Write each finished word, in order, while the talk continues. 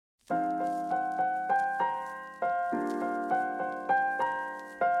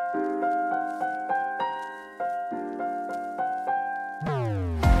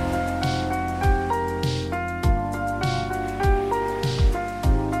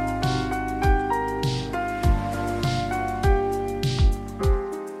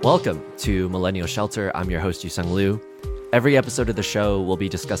Welcome to Millennial Shelter. I'm your host, Yusung Liu. Every episode of the show, we'll be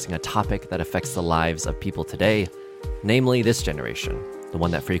discussing a topic that affects the lives of people today, namely this generation, the one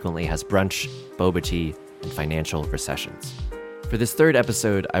that frequently has brunch, boba tea, and financial recessions. For this third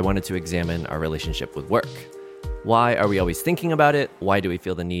episode, I wanted to examine our relationship with work. Why are we always thinking about it? Why do we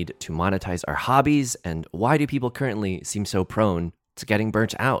feel the need to monetize our hobbies? And why do people currently seem so prone to getting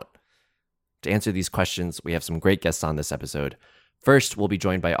burnt out? To answer these questions, we have some great guests on this episode. First, we'll be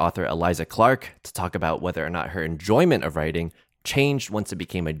joined by author Eliza Clark to talk about whether or not her enjoyment of writing changed once it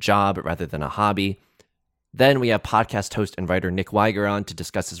became a job rather than a hobby. Then we have podcast host and writer Nick Weiger on to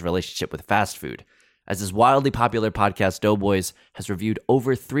discuss his relationship with fast food, as his wildly popular podcast Doughboys has reviewed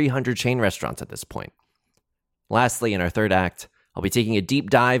over 300 chain restaurants at this point. Lastly, in our third act, I'll be taking a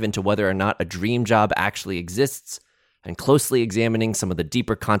deep dive into whether or not a dream job actually exists and closely examining some of the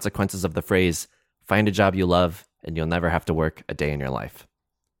deeper consequences of the phrase, find a job you love and you'll never have to work a day in your life.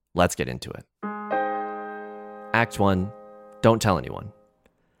 Let's get into it. Act 1, don't tell anyone.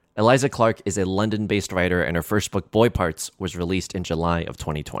 Eliza Clark is a London-based writer, and her first book, Boy Parts, was released in July of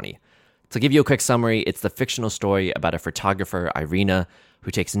 2020. To give you a quick summary, it's the fictional story about a photographer, Irina,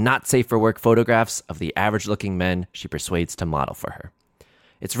 who takes not-safe-for-work photographs of the average-looking men she persuades to model for her.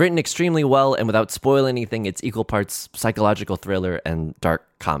 It's written extremely well, and without spoiling anything, it's equal parts psychological thriller and dark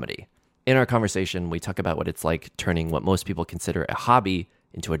comedy. In our conversation, we talk about what it's like turning what most people consider a hobby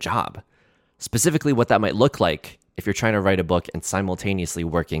into a job. Specifically, what that might look like if you're trying to write a book and simultaneously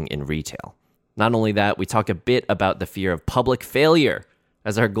working in retail. Not only that, we talk a bit about the fear of public failure,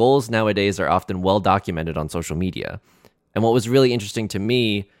 as our goals nowadays are often well documented on social media. And what was really interesting to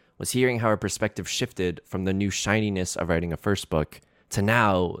me was hearing how her perspective shifted from the new shininess of writing a first book to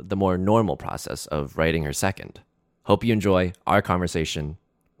now the more normal process of writing her second. Hope you enjoy our conversation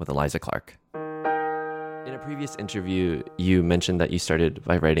with Eliza Clark. In a previous interview, you mentioned that you started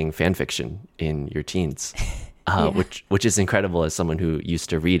by writing fan fiction in your teens, which is incredible as someone who used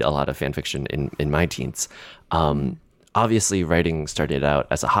to read a lot of fan fiction in my teens. Obviously, writing started out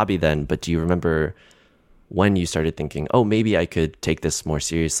as a hobby then, but do you remember when you started thinking, oh, maybe I could take this more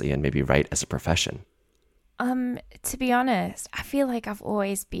seriously and maybe write as a profession? To be honest, I feel like I've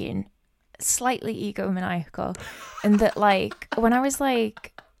always been slightly egomaniacal, and that when I was I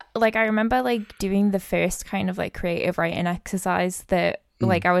remember doing the first kind of creative writing exercise that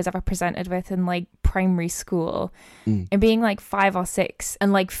I was ever presented with in primary school, and being 5 or 6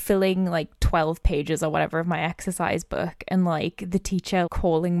 and filling 12 pages or whatever of my exercise book, and the teacher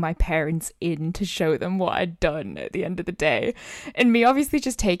calling my parents in to show them what I'd done at the end of the day, and me obviously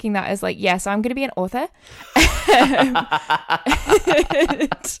just taking that as yes, I'm going to be an author.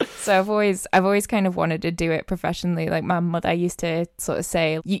 So I've always kind of wanted to do it professionally. My mother used to sort of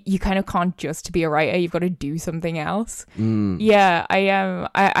say, you kind of can't just be a writer, you've got to do something else. Yeah,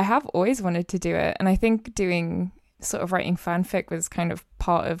 I have always wanted to do it, and I think doing sort of writing fanfic was kind of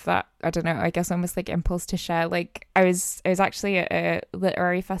part of that, I don't know, I guess almost impulse to share. I was actually at a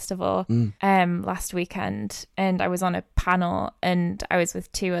literary festival last weekend, and I was on a panel, and I was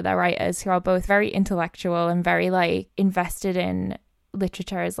with 2 other writers who are both very intellectual and very invested in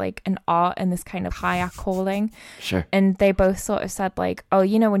literature as an art and this kind of higher calling. Sure. And they both sort of said oh,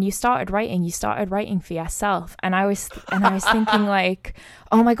 when you started writing for yourself. And I was thinking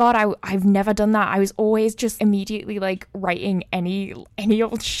oh my God, I've never done that. I was always just immediately writing any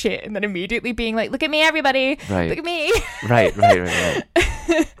old shit, and then immediately being look at me, everybody. Right. Look at me. Right.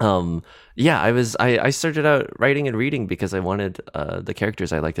 Yeah, I started out writing and reading because I wanted the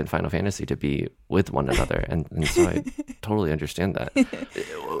characters I liked in Final Fantasy to be with one another, and so I totally understand that.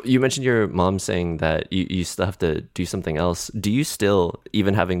 You mentioned your mom saying that you still have to do something else. Do you still,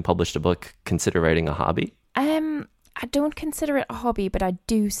 even having published a book, consider writing a hobby? I don't consider it a hobby, but I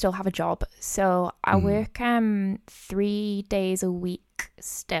do still have a job. So I work 3 days a week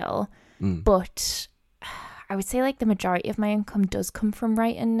still, but I would say the majority of my income does come from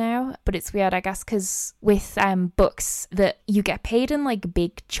writing now. But it's weird, I guess, because with books that you get paid in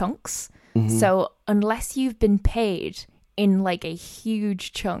big chunks. So unless you've been paid in a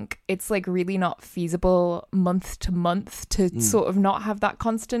huge chunk, it's really not feasible month to month to sort of not have that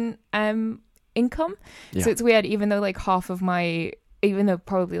constant income. So it's weird, even though even though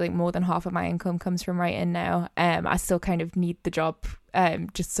probably more than half of my income comes from writing now, I still kind of need the job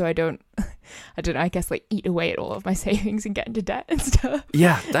just so I don't know, I guess eat away at all of my savings and get into debt and stuff.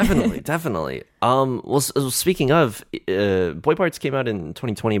 Yeah, definitely. Well, speaking of, Boy Parts came out in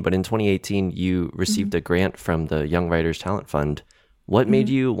 2020, but in 2018 you received a grant from the Young Writers Talent Fund. What made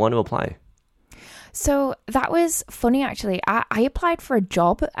you want to apply? So that was funny, actually. I applied for a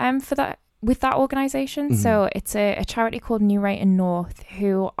job for that with that organization. So it's a charity called New Writing North,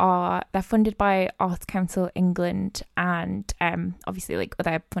 they're funded by Arts Council England and obviously like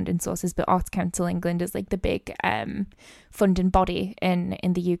other funding sources, but Arts Council England is like the big funding body in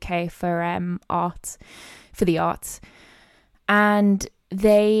the UK for the arts. And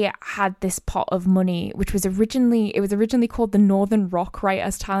they had this pot of money, which was originally called the Northern Rock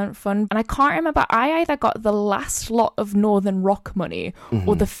Writers Talent Fund. And I can't remember, I either got the last lot of Northern Rock money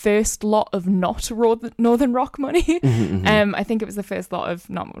or the first lot of not Northern Rock money. I think it was the first lot of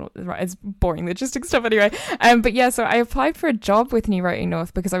not, it's boring logistics stuff anyway. But yeah, so I applied for a job with New Writing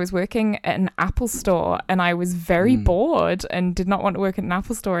North because I was working at an Apple store and I was very bored and did not want to work at an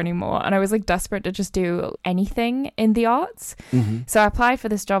Apple store anymore. And I was like desperate to just do anything in the arts. So I applied for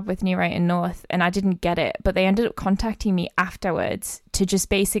this job with New Writing North and I didn't get it, but they ended up contacting me afterwards to just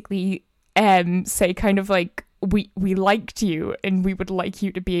basically say kind of like, we liked you and we would like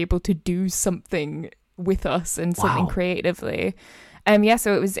you to be able to do something with us and something creatively.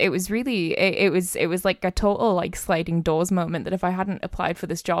 So it was like a total like sliding doors moment that if I hadn't applied for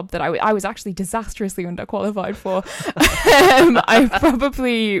this job that I was actually disastrously underqualified for, I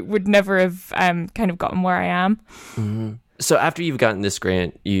probably would never have kind of gotten where I am. So after you've gotten this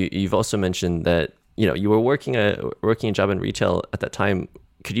grant, you've also mentioned that you were working a job in retail at that time.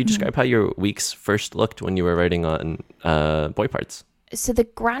 Could you describe how your weeks first looked when you were writing on Boy Parts? So the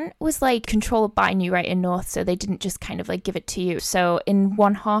grant was like controlled by New Writing North, so they didn't just kind of like give it to you. So in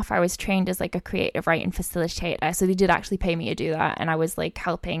one half I was trained as like a creative writing facilitator, so they did actually pay me to do that, and I was like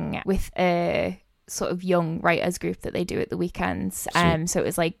helping with a sort of young writers group that they do at the weekends. So it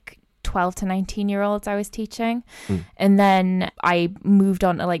was like 12 to 19-year-olds I was teaching. And then I moved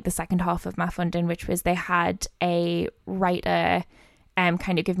on to like the second half of my funding, which was they had a writer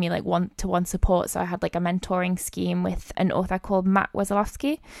kind of give me like one-to-one support. So I had like a mentoring scheme with an author called Matt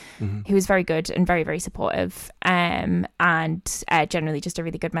Wesolowski, who was very good and very, very supportive, and generally just a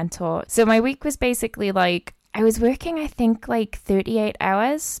really good mentor. So my week was basically like, I was working, I think, like 38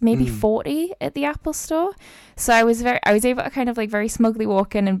 hours, maybe 40 at the Apple store. So I was able to kind of like very smugly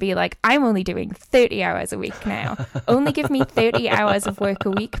walk in and be like, I'm only doing 30 hours a week now. Only give me 30 hours of work a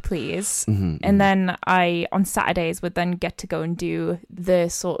week, please. And then I, on Saturdays, would then get to go and do the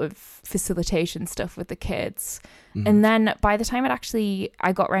sort of facilitation stuff with the kids. And then by the time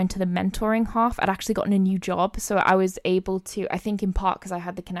I got around to the mentoring half, I'd actually gotten a new job. So I was able to, I think in part because I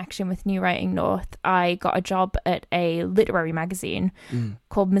had the connection with New Writing North, I got a job at a literary magazine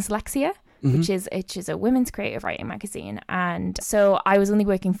called Mislexia, which is a women's creative writing magazine. And so I was only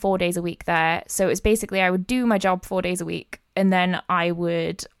working 4 days a week there. So it was basically I would do my job 4 days a week. And then I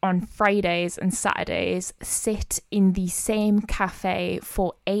would, on Fridays and Saturdays, sit in the same cafe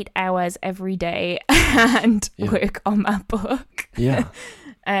for 8 hours every day and work on my book. Yeah.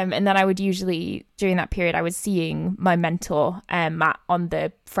 And then I would usually, during that period, I was seeing my mentor, Matt, on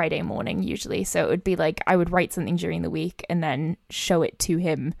the Friday morning usually. So it would be like I would write something during the week and then show it to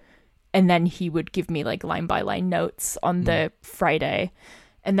him. And then he would give me like line by line notes on the Friday.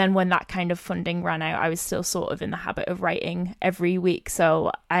 And then when that kind of funding ran out, I was still sort of in the habit of writing every week.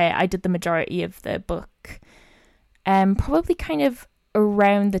 So I did the majority of the book probably kind of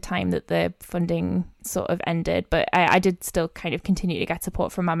around the time that the funding sort of ended. But I did still kind of continue to get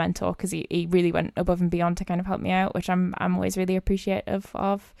support from my mentor because he really went above and beyond to kind of help me out, which I'm always really appreciative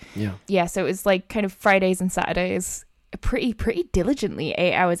of. Yeah, so it was like kind of Fridays and Saturdays, pretty diligently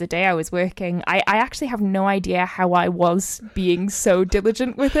 8 hours a day I was working. I actually have no idea how I was being so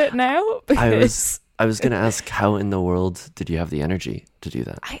diligent with it now. I was going to ask, how in the world did you have the energy to do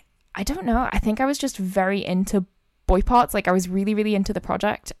that? I don't know. I think I was just very into Boy Parts. Like I was really, really into the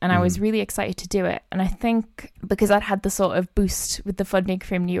project and I was really excited to do it. And I think because I'd had the sort of boost with the funding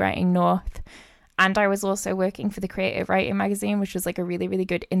from New Writing North, and I was also working for the Creative Writing magazine, which was like a really, really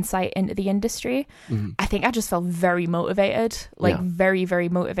good insight into the industry. I think I just felt very motivated, very, very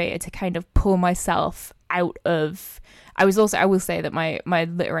motivated to kind of pull myself out of... I will say that my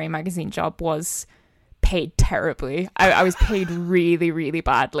literary magazine job was paid terribly. I was paid really, really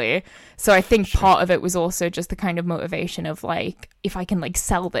badly. So I think part of it was also just the kind of motivation of like, if I can like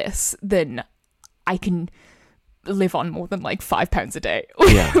sell this, then I can live on more than like £5 a day,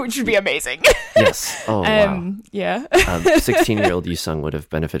 which would be amazing. Yes. Oh, wow. Yeah. 16-year-old Yusung would have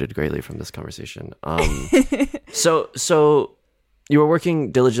benefited greatly from this conversation. So you were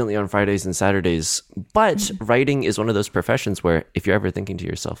working diligently on Fridays and Saturdays, but writing is one of those professions where if you're ever thinking to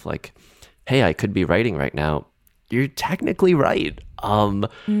yourself like, hey, I could be writing right now, you're technically right.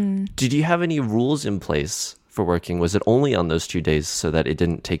 Did you have any rules in place for working? Was it only on those 2 days so that it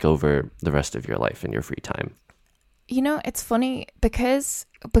didn't take over the rest of your life and your free time? You know, it's funny because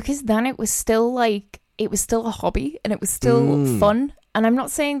then it was still like, it was still a hobby and it was still fun. And I'm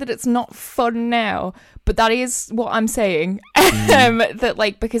not saying that it's not fun now, but that is what I'm saying. That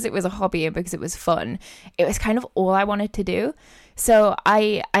like, because it was a hobby and because it was fun, it was kind of all I wanted to do. So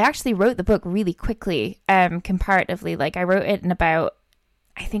I actually wrote the book really quickly, comparatively. Like I wrote it in about,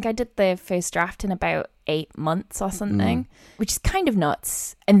 I think I did the first draft in about 8 months or something, which is kind of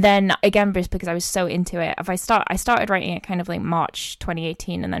nuts. And then again, just because I was so into it, I started writing it kind of like March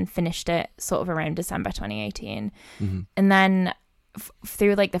 2018 and then finished it sort of around December 2018. And then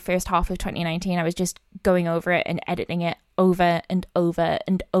through like the first half of 2019, I was just going over it and editing it over and over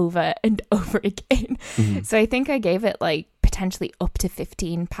and over and over again. So I think I gave it like potentially up to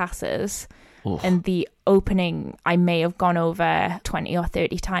 15 passes. And the opening I may have gone over 20 or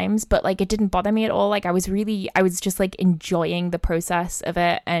 30 times, but like it didn't bother me at all. Like I was just like enjoying the process of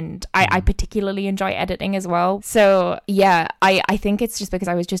it, and I particularly enjoy editing as well. So yeah, I think it's just because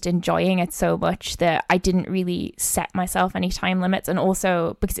I was just enjoying it so much that I didn't really set myself any time limits, and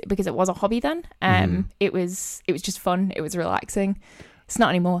also because it was a hobby then. It was just fun, it was relaxing. It's not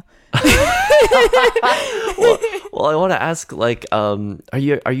anymore. Well, I want to ask, like, are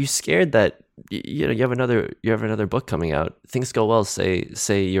you scared that you have another book coming out? Things go well.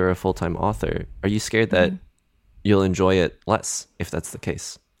 Say you're a full-time author. Are you scared that you'll enjoy it less if that's the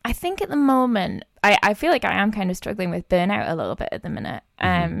case? I think at the moment, I feel like I am kind of struggling with burnout a little bit at the minute.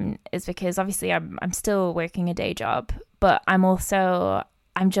 Is because obviously I'm still working a day job, but I'm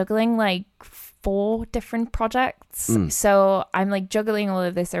juggling like 4 different projects. So I'm like juggling all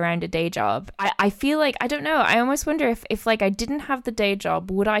of this around a day job. I feel like, I don't know, I almost wonder if like I didn't have the day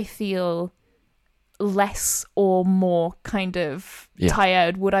job, would I feel less or more kind of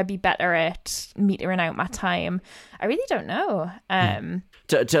tired? Would I be better at metering out my time? I really don't know.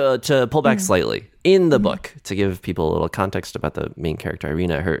 To pull back slightly, in the book, to give people a little context about the main character,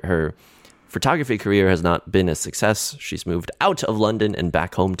 Irina, her photography career has not been a success. She's moved out of London and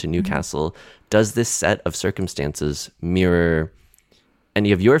back home to Newcastle. Does this set of circumstances mirror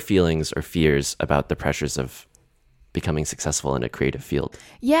any of your feelings or fears about the pressures of becoming successful in a creative field?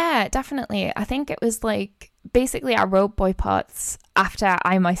 Yeah, definitely. I think it was like, basically I wrote Boy Parts after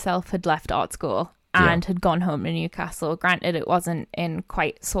I myself had left art school and had gone home to Newcastle. Granted, it wasn't in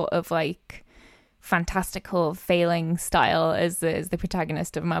quite sort of like fantastical failing style as the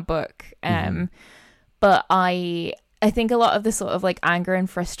protagonist of my book, but I think a lot of the sort of like anger and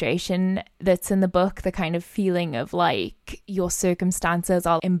frustration that's in the book, the kind of feeling of like your circumstances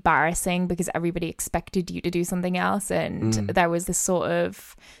are embarrassing because everybody expected you to do something else, and there was this sort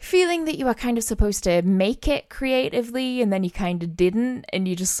of feeling that you were kind of supposed to make it creatively and then you kind of didn't, and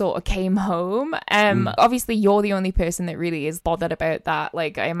you just sort of came home. Obviously you're the only person that really is bothered about that.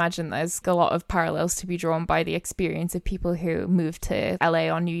 Like I imagine there's a lot of parallels to be drawn by the experience of people who move to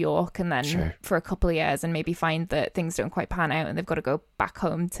LA or New York and then for a couple of years and maybe find that things don't quite pan out and they've got to go back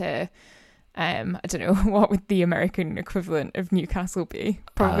home to I don't know, what would the American equivalent of Newcastle be?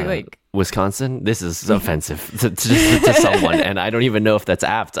 Probably like Wisconsin. This is offensive to someone, and I don't even know if that's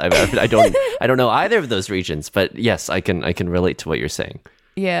apt. I don't know either of those regions, but yes, I can relate to what you're saying.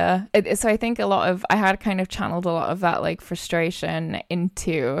 Yeah. So I think I had kind of channeled a lot of that like frustration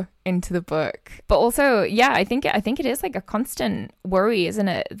into the book. But also, yeah, I think it is like a constant worry, isn't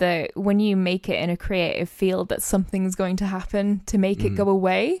it? That when you make it in a creative field that something's going to happen to make it go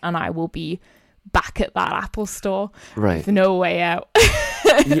away, and I will be back at that Apple store with no way out.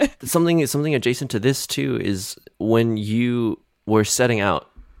 Something adjacent to this too is when you were setting out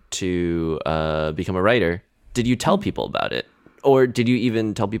to become a writer, did you tell people about it? Or did you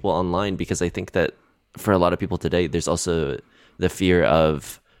even tell people online? Because I think that for a lot of people today, there's also the fear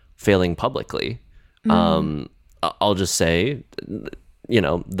of failing publicly. I'll just say,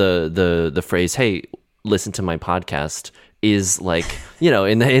 the phrase, "Hey, listen to my podcast," is like,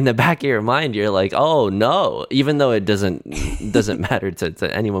 in the back of your mind, you're like, oh no, even though it doesn't matter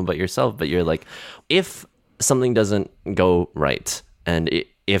to anyone but yourself. But you're like, if something doesn't go right, and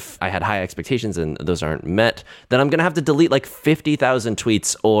if I had high expectations and those aren't met, then I'm going to have to delete like 50,000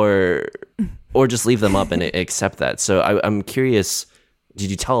 tweets or just leave them up and accept that. So I'm curious, did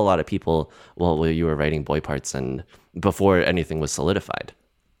you tell a lot of people while you were writing Boy Parts and before anything was solidified?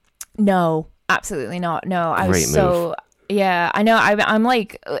 No, absolutely not. No, I was move. Yeah, I know. I'm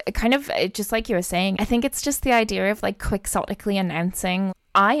like, kind of just like you were saying, I think it's just the idea of like quixotically announcing,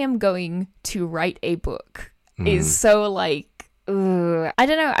 I am going to write a book is so like I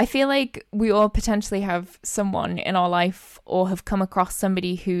don't know. I feel like we all potentially have someone in our life or have come across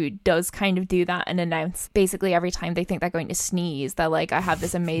somebody who does kind of do that and announce basically every time they think they're going to sneeze, they're like, I have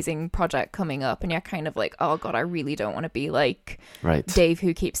this amazing project coming up, and you're kind of like, oh God, I really don't want to be like Dave,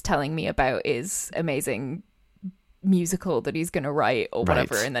 who keeps telling me about his amazing musical that he's going to write or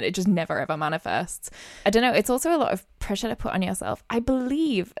whatever, and then it just never ever manifests. I don't know. It's also a lot of pressure to put on yourself, I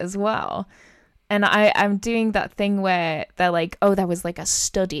believe, as well. And I'm doing that thing where they're like, oh, there was like a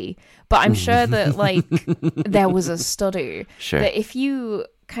study. But I'm sure that like there was a study. Sure. That if you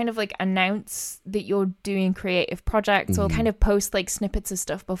kind of like announce that you're doing creative projects or kind of post like snippets of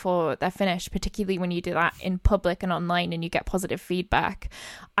stuff before they're finished, particularly when you do that in public and online and you get positive feedback,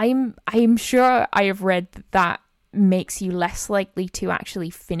 I'm sure I have read that makes you less likely to actually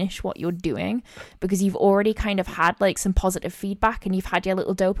finish what you're doing because you've already kind of had like some positive feedback and you've had your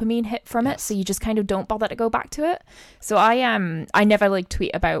little dopamine hit from it, so you just kind of don't bother to go back to it. So I never like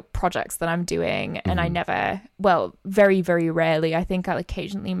tweet about projects that I'm doing, and I never, well, very very rarely, I think I'll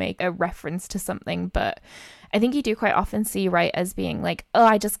occasionally make a reference to something, but I think you do quite often see writers being like,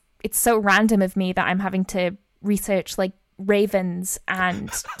 oh, it's so random of me that I'm having to research like ravens and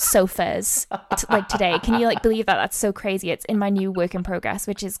sofas like today. Can you like believe that? That's so crazy. It's in my new work in progress,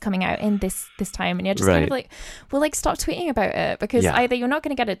 which is coming out in this time, and you're just kind of like, well, like, stop tweeting about it, because either you're not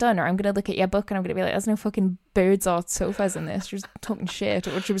going to get it done, or I'm going to look at your book and I'm going to be like, there's no fucking birds or sofas in this. She was talking shit,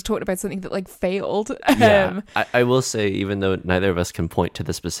 or she was talking about something that like failed. I will say, even though neither of us can point to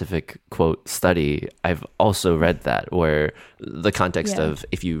the specific quote study, I've also read that, where the context of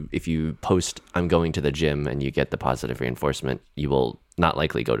if you post I'm going to the gym and you get the positive reinforcement, you will not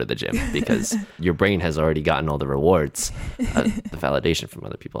likely go to the gym because your brain has already gotten all the rewards, the validation from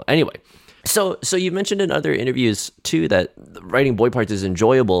other people. Anyway, so you've mentioned in other interviews too that writing Boy Parts is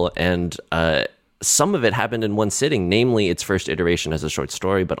enjoyable, and some of it happened in one sitting, namely its first iteration as a short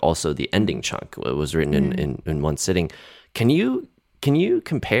story, but also the ending chunk was written in one sitting. Can you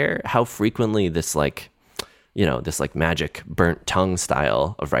compare how frequently this this like magic burnt tongue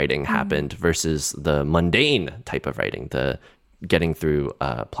style of writing happened versus the mundane type of writing, the getting through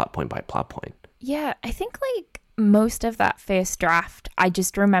plot point by plot point? Yeah, I think like most of that first draft, I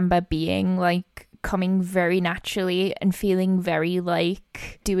just remember being like coming very naturally and feeling very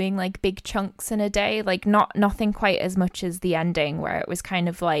like doing like big chunks in a day, like nothing quite as much as the ending, where it was kind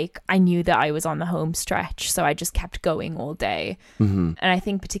of like I knew that I was on the home stretch, so I just kept going all day. And I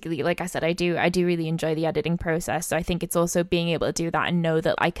think particularly, like I said, I do really enjoy the editing process, so I think it's also being able to do that and know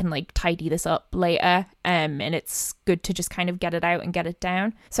that I can like tidy this up later, and it's good to just kind of get it out and get it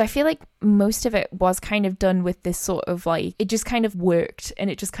down. So I feel like most of it was kind of done with this sort of like, it just kind of worked and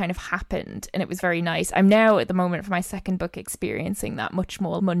it just kind of happened, and it was very nice. I'm now at the moment for my second book experiencing that much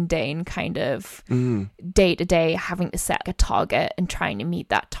more mundane kind of day to day, having to set a target and trying to meet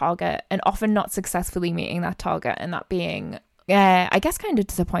that target, and often not successfully meeting that target, and that being I guess kind of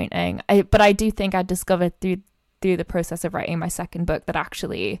disappointing. But I do think I discovered through the process of writing my second book that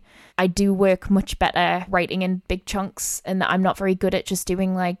actually I do work much better writing in big chunks, and that I'm not very good at just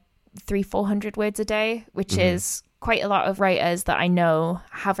doing like 300-400 words a day, which is quite a lot of writers that I know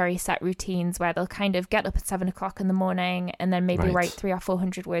have very set routines where they'll kind of get up at 7 o'clock in the morning and then maybe write 300 or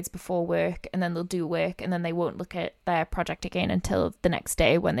 400 words before work, and then they'll do work, and then they won't look at their project again until the next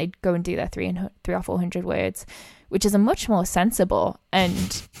day when they go and do their 300 or 400 words, which is a much more sensible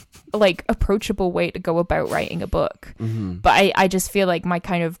and like approachable way to go about writing a book. But I just feel like my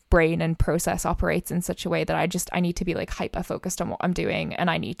kind of brain and process operates in such a way that I need to be like hyper focused on what I'm doing, and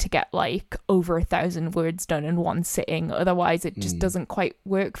I need to get like over 1,000 words done in one sitting, otherwise it just doesn't quite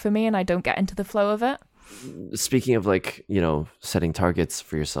work for me and I don't get into the flow of it. Speaking of like, setting targets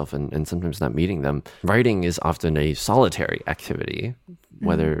for yourself and sometimes not meeting them, writing is often a solitary activity,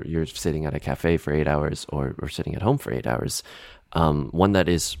 whether you're sitting at a cafe for 8 hours or sitting at home for 8 hours. One that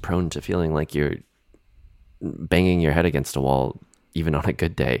is prone to feeling like you're banging your head against a wall, even on a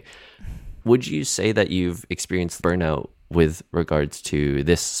good day. Would you say that you've experienced burnout with regards to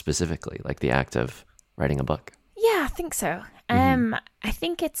this specifically, like the act of writing a book? Yeah, I think so. I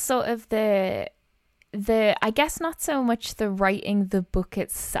think it's sort of the I guess not so much the writing the book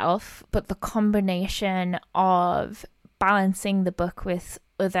itself, but the combination of balancing the book with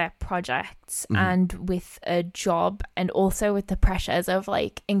other projects and with a job, and also with the pressures of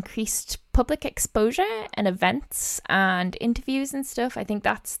like increased public exposure and events and interviews and stuff. I think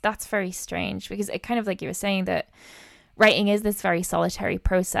that's very strange, because it kind of, like you were saying, that writing is this very solitary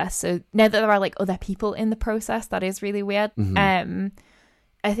process. So now that there are like other people in the process, that is really weird.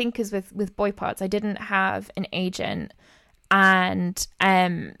 I think because with Boy Parts, I didn't have an agent, and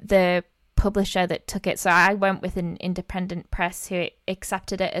the publisher that took it. So I went with an independent press who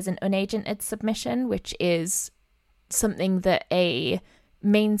accepted it as an unagented submission, which is something that a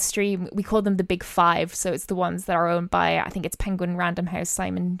mainstream, we call them the big five, so it's the ones that are owned by, I think it's Penguin, Random House,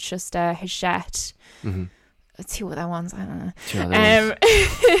 Simon Schuster, Hachette. Two other ones, I don't know.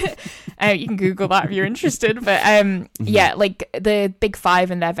 You can Google that if you're interested, but yeah, like the big five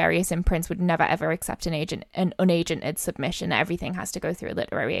and their various imprints would never ever accept an unagented submission. Everything has to go through a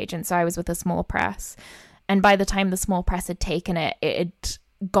literary agent. So I was with a small press, and by the time the small press had taken it, it had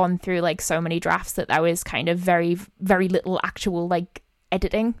gone through like so many drafts that there was kind of very, very little actual like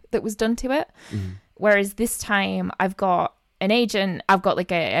editing that was done to it. Whereas this time I've got an agent, I've got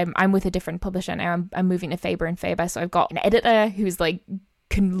like I'm with a different publisher now. I'm moving to Faber and Faber, so I've got an editor who's like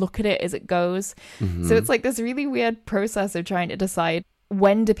can look at it as it goes. So it's like this really weird process of trying to decide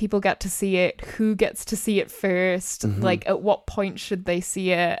when do people get to see it, who gets to see it first, like at what point should they see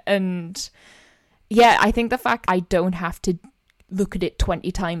it. And yeah, I think the fact I don't have to look at it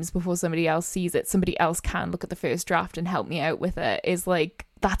 20 times before somebody else sees it, somebody else can look at the first draft and help me out with it, is like,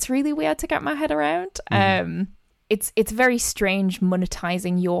 that's really weird to get my head around. It's very strange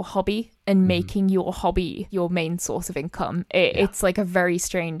monetizing your hobby and making your hobby your main source of income. It's like a very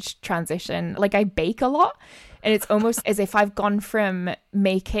strange transition. Like I bake a lot, and it's almost as if I've gone from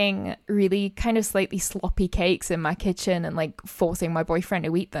making really kind of slightly sloppy cakes in my kitchen and like forcing my boyfriend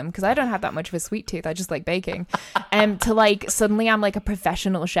to eat them because I don't have that much of a sweet tooth. I just like baking. To like suddenly I'm like a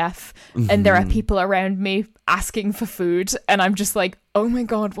professional chef and there are people around me asking for food and I'm just like, oh my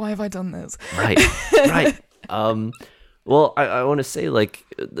God, why have I done this? Right. Well, I want to say like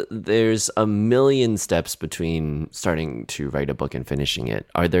there's a million steps between starting to write a book and finishing it.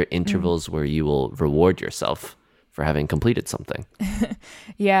 Are there intervals where you will reward yourself for having completed something?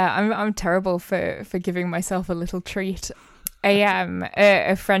 Yeah, I'm terrible for giving myself a little treat.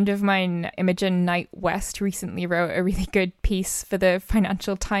 A friend of mine, Imogen Knight West, recently wrote a really good piece for the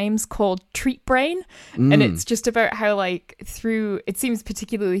Financial Times called Treat Brain. And it's just about how like it seems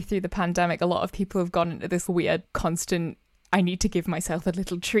particularly through the pandemic, a lot of people have gone into this weird constant, I need to give myself a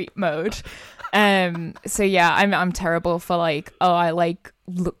little treat mode. So yeah, I'm terrible for like, oh, I like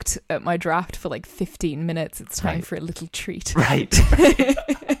looked at my draft for like 15 minutes. It's time for a little treat. Right.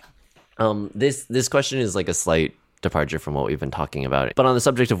 This question is like a slight departure from what we've been talking about. But on the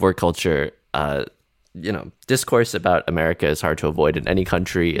subject of work culture, discourse about America is hard to avoid in any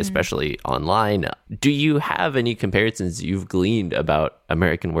country, especially online. Do you have any comparisons you've gleaned about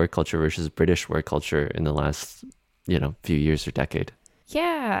American work culture versus British work culture in the last, few years or decade?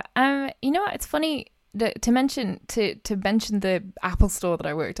 Yeah. You know what? It's funny to mention the Apple store that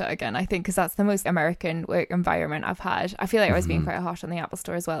I worked at again, I think, because that's the most American work environment I've had. I feel like I was being quite harsh on the Apple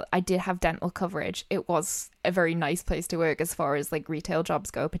store as well. I did have dental coverage. It was a very nice place to work as far as like retail jobs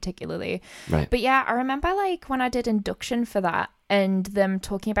go, particularly. Right. But yeah, I remember like when I did induction for that and them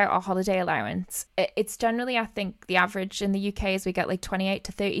talking about our holiday allowance, it's generally, I think the average in the UK is we get like 28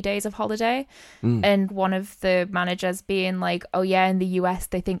 to 30 days of holiday. And one of the managers being like, oh yeah, in the US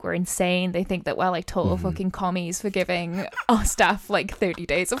they think we're insane. They think that we're like total fucking commies for giving our staff like 30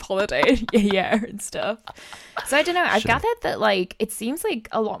 days of holiday a year and stuff. So I don't know. I've gathered that like it seems like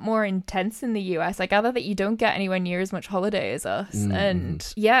a lot more intense in the US. I gather that you don't get anywhere near as much holiday as us.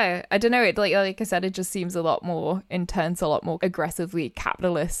 And yeah, I don't know. It like I said, it just seems a lot more intense, a lot more aggressively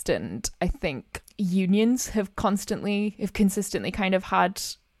capitalist. And I think unions have consistently kind of had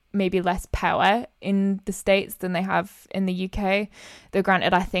maybe less power in the States than they have in the UK. Though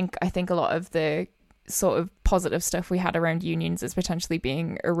granted, I think a lot of the sort of positive stuff we had around unions is potentially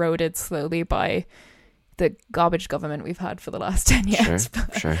being eroded slowly by the garbage government we've had for the last 10 years.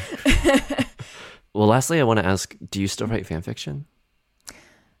 Sure. Well, lastly, I want to ask, do you still write fan fiction?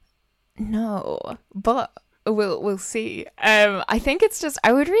 No, but we'll see. I think it's just,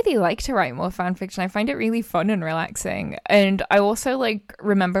 I would really like to write more fan fiction. I find it really fun and relaxing. And I also like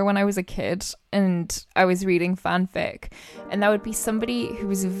remember when I was a kid and I was reading fanfic, and that would be somebody who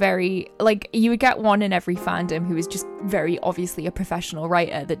was very, like, you would get one in every fandom who was just very obviously a professional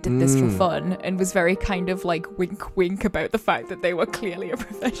writer that did this for fun and was very kind of like wink about the fact that they were clearly a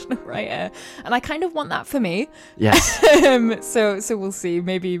professional writer. And I kind of want that for me. Yes. So we'll see.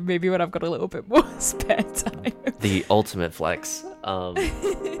 Maybe when I've got a little bit more spare time. The ultimate flex.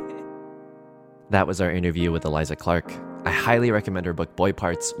 That was our interview with Eliza Clark. I highly recommend her book Boy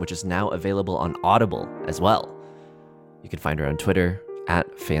Parts, which is now available on Audible as well. You can find her on Twitter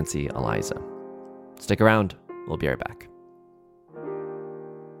at Fancy Eliza. Stick around. We'll be right back.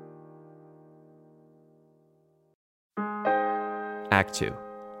 Act 2.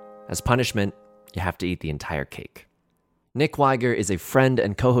 As punishment, you have to eat the entire cake. Nick Weiger is a friend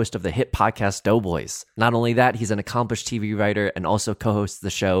and co-host of the hit podcast Doughboys. Not only that, he's an accomplished TV writer and also co-hosts the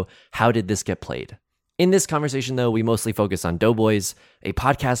show How Did This Get Played? In this conversation, though, we mostly focus on Doughboys, a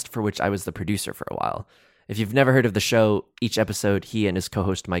podcast for which I was the producer for a while. If you've never heard of the show, each episode, he and his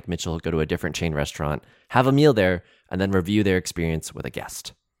co-host Mike Mitchell go to a different chain restaurant, have a meal there, and then review their experience with a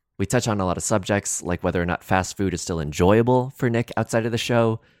guest. We touch on a lot of subjects, like whether or not fast food is still enjoyable for Nick outside of the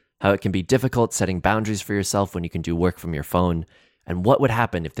show, how it can be difficult setting boundaries for yourself when you can do work from your phone, and what would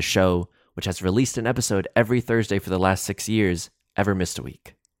happen if the show, which has released an episode every Thursday for the last 6 years, ever missed a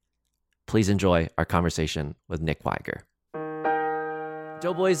week. Please enjoy our conversation with Nick Weiger.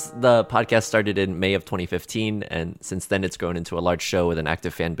 Doughboys, the podcast started in May of 2015, and since then it's grown into a large show with an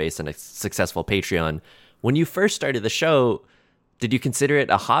active fan base and a successful Patreon. When you first started the show, did you consider it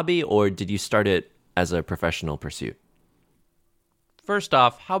a hobby or did you start it as a professional pursuit? First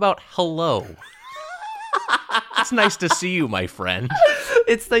off, how about hello? It's nice to see you, my friend.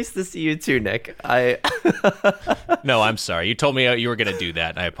 It's nice to see you too, Nick. No, I'm sorry. You told me you were going to do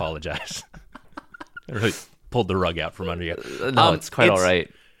that, and I apologize. I really pulled the rug out from under you. No, it's quite all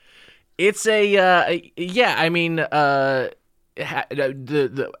right. It's yeah, I mean, and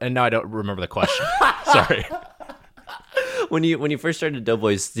now I don't remember the question. Sorry. When you first started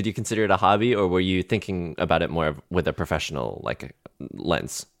Doughboys, did you consider it a hobby, or were you thinking about it more with a professional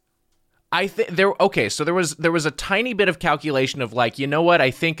lens? I think so there was a tiny bit of calculation of you know what,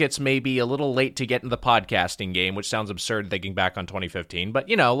 I think it's maybe a little late to get in the podcasting game, which sounds absurd thinking back on 2015, but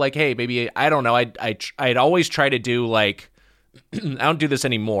hey, maybe, I don't know, I'd always try to do I don't do this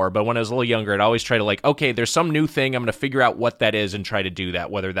anymore, but when I was a little younger, I'd always try to okay, there's some new thing, I'm going to figure out what that is and try to do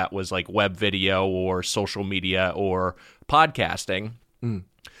that, whether that was web video or social media or podcasting.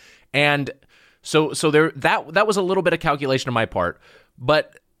 And so there that was a little bit of calculation on my part,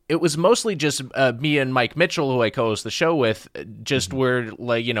 but it was mostly just me and Mike Mitchell, who I co-host the show with. Just we're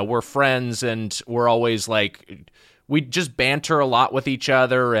we're friends, and we're always we just banter a lot with each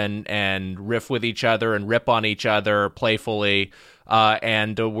other and riff with each other and rip on each other playfully.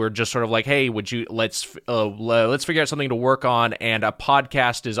 And we're just sort of hey, let's figure out something to work on. And a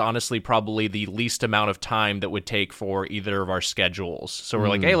podcast is honestly probably the least amount of time that would take for either of our schedules. So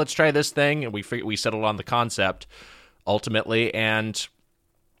we're hey, let's try this thing, and we settled on the concept ultimately. And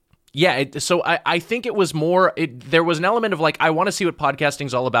yeah, so I think it was more, there was an element of I want to see what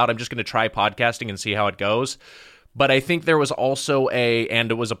podcasting's all about. I'm just going to try podcasting and see how it goes. But I think there was also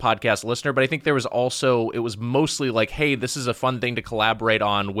and it was a podcast listener, but I think there was also, it was mostly hey, this is a fun thing to collaborate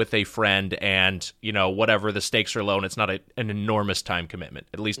on with a friend, and, whatever, the stakes are low and it's not an enormous time commitment.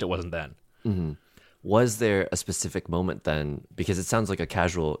 At least it wasn't then. Mm-hmm. Was there a specific moment then, because it sounds like a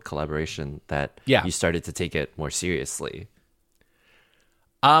casual collaboration, that you started to take it more seriously?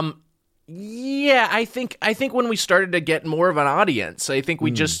 Yeah, I think when we started to get more of an audience, I think we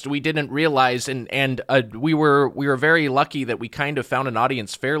didn't realize, and we were very lucky that we kind of found an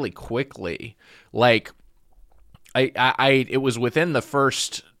audience fairly quickly. It was within the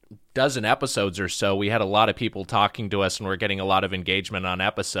first dozen episodes or so, we had a lot of people talking to us, and we're getting a lot of engagement on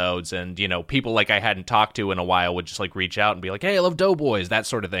episodes, and people I hadn't talked to in a while would just reach out and be hey, I love Doughboys, that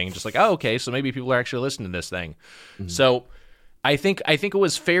sort of thing. Just oh, okay, so maybe people are actually listening to this thing. Mm-hmm. So I think it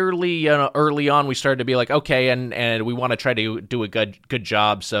was fairly early on we started to be okay, and we want to try to do a good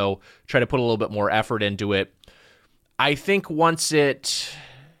job, so try to put a little bit more effort into it. I think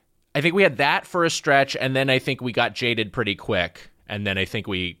we had that for a stretch, and then I think we got jaded pretty quick, and then I think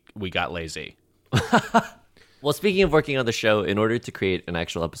we got lazy. Well, speaking of working on the show, in order to create an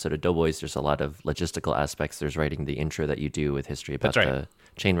actual episode of Doughboys, there's a lot of logistical aspects. There's writing the intro that you do with history about the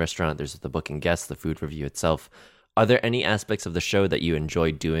chain restaurant. There's the booking guests, the food review itself. Are there any aspects of the show that you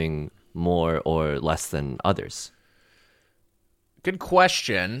enjoy doing more or less than others? Good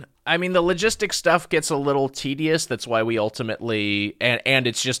question. I mean, the logistic stuff gets a little tedious. That's why we ultimately, and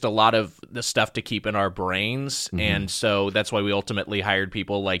it's just a lot of the stuff to keep in our brains. Mm-hmm. And so that's why we ultimately hired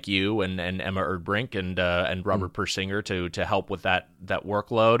people like you and Emma Erdbrink and Robert Persinger to help with that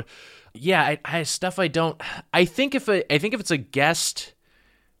workload. Yeah, I think if it's a guest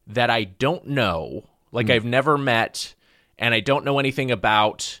that I don't know, I've never met, and I don't know anything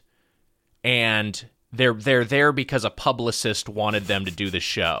about, and they're there because a publicist wanted them to do the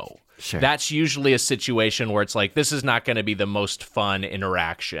show. Sure. That's usually a situation where it's this is not going to be the most fun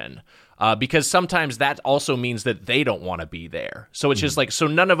interaction. Because sometimes that also means that they don't want to be there. So it's just so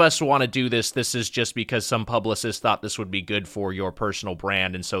none of us want to do this. This is just because some publicist thought this would be good for your personal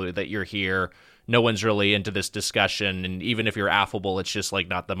brand, and so that you're here. No one's really into this discussion, and even if you're affable, it's just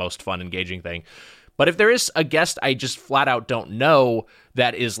not the most fun, engaging thing. But if there is a guest I just flat out don't know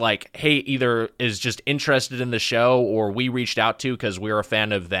that is like, hey, either is just interested in the show or we reached out to because we're a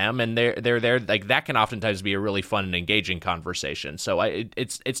fan of them and they're there, like that can oftentimes be a really fun and engaging conversation. So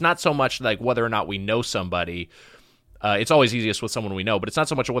it's not so much like whether or not we know somebody. It's always easiest with someone we know, but it's not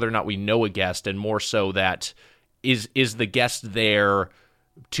so much whether or not we know a guest and more so that is the guest there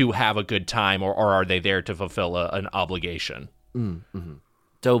to have a good time or are they there to fulfill an obligation? Mm-hmm.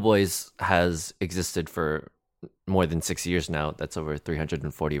 Doughboys has existed for more than 6 years now. That's over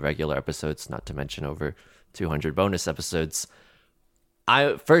 340 regular episodes, not to mention over 200 bonus episodes.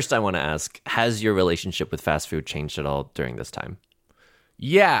 I want to ask, has your relationship with fast food changed at all during this time?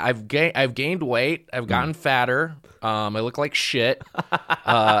 Yeah, I've gained weight. I've gotten fatter. I look like shit.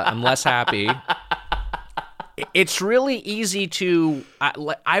 I'm less happy. It's really easy to.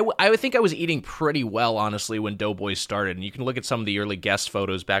 I would think I was eating pretty well, honestly, when Doughboys started. And you can look at some of the early guest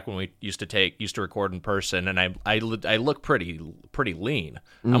photos back when we used to record in person, and I look pretty lean.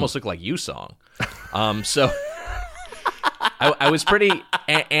 I almost look like Yusong. So. I was pretty,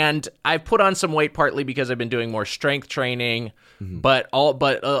 and I've put on some weight partly because I've been doing more strength training, but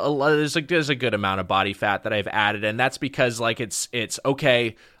there's a good amount of body fat that I've added, and that's because like it's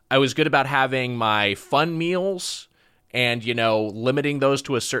okay. I was good about having my fun meals, and limiting those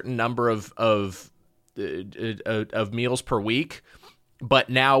to a certain number of meals per week. But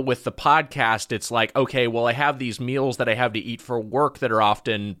now with the podcast, it's like, okay, well, I have these meals that I have to eat for work that are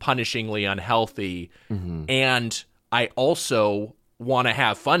often punishingly unhealthy, and I also want to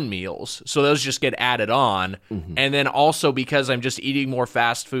have fun meals, so those just get added on. And then also because I'm just eating more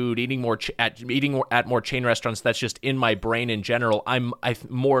fast food, eating more at more chain restaurants, that's just in my brain in general. I'm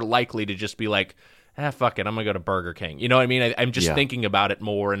more likely to just be like, fuck it, I'm gonna go to Burger King. You know what I mean? I'm just thinking about it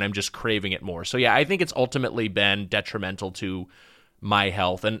more, and I'm just craving it more. So yeah, I think it's ultimately been detrimental to my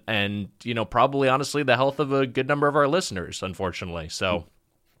health, and probably honestly the health of a good number of our listeners, unfortunately. So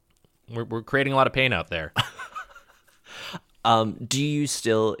we're creating a lot of pain out there. Do you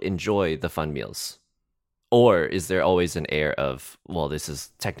still enjoy the fun meals? Or is there always an air of, well, this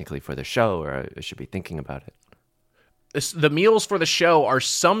is technically for the show, or I should be thinking about it? The meals for the show are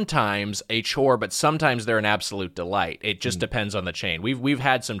sometimes a chore, but sometimes they're an absolute delight. It just depends on the chain. We've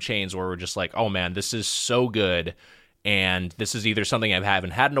had some chains where we're just like, oh man, this is so good, and this is either something I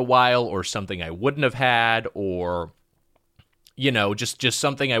haven't had in a while, or something I wouldn't have had, or just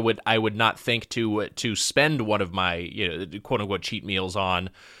something I would not think to spend one of my quote unquote cheat meals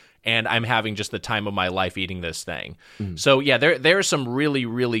on, and I'm having just the time of my life eating this thing. So yeah, there are some really,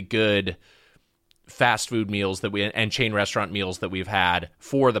 really good fast food meals and chain restaurant meals that we've had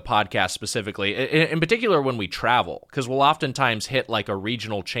for the podcast specifically, in particular when we travel, because we'll oftentimes hit like a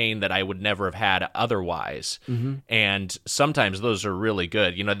regional chain that I would never have had otherwise. And sometimes those are really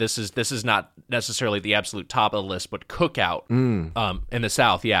good. This is not necessarily the absolute top of the list, but Cookout in the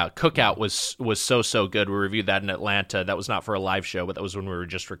South, Cookout was so good. We reviewed that in Atlanta. That was not for a live show, but that was when we were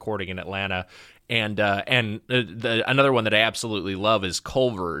just recording in Atlanta. And another one that I absolutely love is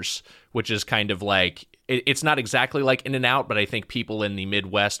Culver's, which is kind of like, it's not exactly like In-N-Out, but I think people in the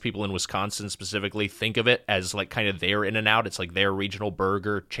Midwest, people in Wisconsin specifically, think of it as like kind of their In-N-Out. It's like their regional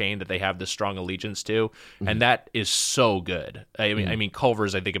burger chain that they have this strong allegiance to, and that is so good. I mean,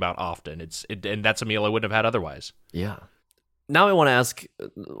 Culver's I think about often. And that's a meal I wouldn't have had otherwise. Yeah. Now I want to ask,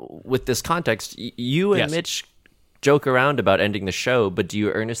 with this context, you and Mitch joke around about ending the show, but do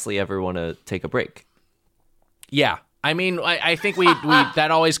you earnestly ever want to take a break? Yeah. I mean, I think we that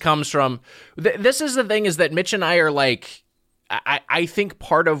always comes from. This is the thing, is that Mitch and I are like, I think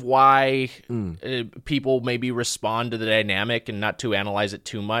part of why people maybe respond to the dynamic, and not to analyze it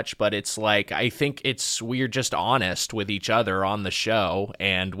too much, but it's like, I think we're just honest with each other on the show,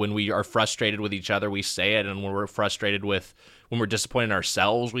 and when we are frustrated with each other, we say it, and when we're disappointed in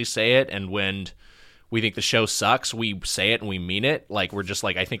ourselves, we say it, and when we think the show sucks, we say it and we mean it. Like, we're just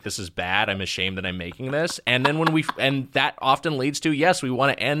like, I think this is bad. I'm ashamed that I'm making this. And then and that often leads to, yes, we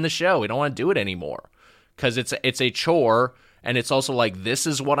want to end the show. We don't want to do it anymore because it's a chore. And it's also like, this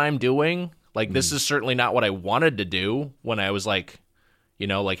is what I'm doing. Like, this is certainly not what I wanted to do when I was like,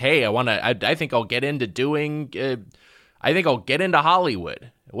 like, hey, I think I'll get into doing, I think I'll get into Hollywood.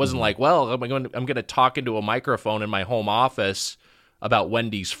 It wasn't like, well, I'm going to talk into a microphone in my home office about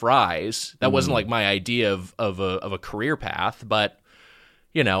Wendy's fries. That wasn't like my idea of a career path, but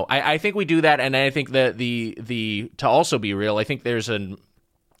I think we do that, and I think that the to also be real, I think there's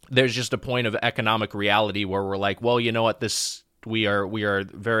just a point of economic reality where we're like, well, you know what, we are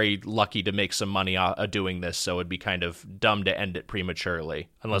very lucky to make some money doing this, so it'd be kind of dumb to end it prematurely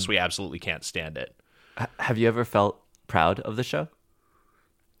unless we absolutely can't stand it. Have you ever felt proud of the show?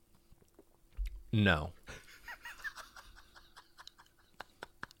 No.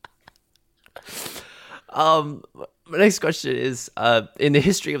 My next question is, in the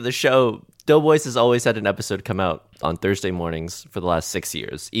history of the show, Doughboys has always had an episode come out on Thursday mornings for the last 6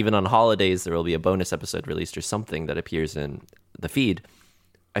 years. Even on holidays, there will be a bonus episode released or something that appears in the feed.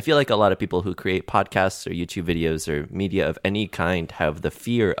 I feel like a lot of people who create podcasts or YouTube videos or media of any kind have the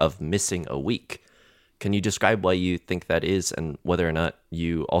fear of missing a week. Can you describe why you think that is and whether or not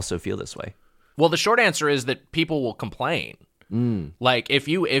you also feel this way? Well, the short answer is that people will complain. Like if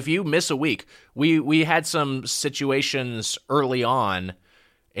you miss a week, we had some situations early on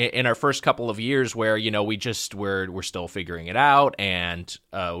in our first couple of years where, you know, we're still figuring it out, and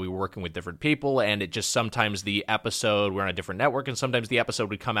we were working with different people, and it just sometimes the episode, we're on a different network, and sometimes the episode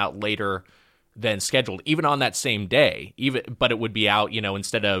would come out later than scheduled, even on that same day, but it would be out, you know,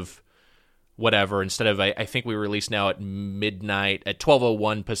 instead of I think we release now at midnight at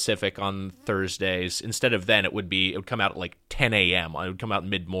 12:01 Pacific on Thursdays. Instead of then, it would come out at like 10 a.m. It would come out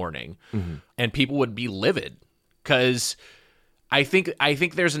mid-morning, and people would be livid because I think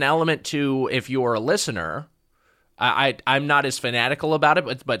there's an element to, if you're a listener, I'm not as fanatical about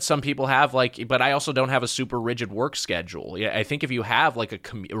it, but some people have, like, but I also don't have a super rigid work schedule. Yeah, I think if you have like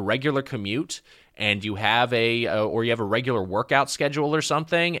a regular commute, and you have or you have a regular workout schedule or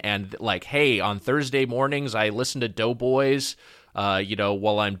something, and like, hey, on Thursday mornings I listen to Doughboys, you know,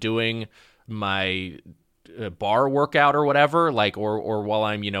 while I'm doing my bar workout or whatever, like, or while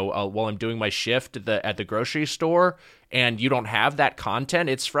I'm, you know, while I'm doing my shift at the grocery store, and you don't have that content,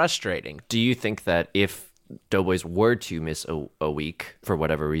 it's frustrating. Do you think that if Doughboys were to miss a week for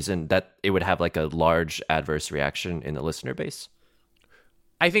whatever reason, that it would have like a large adverse reaction in the listener base?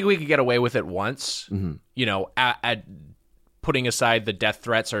 I think we could get away with it once, you know, at putting aside the death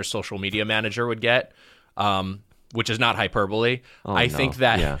threats our social media manager would get, which is not hyperbole. I think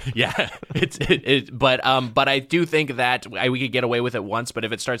that, but I do think that we could get away with it once, but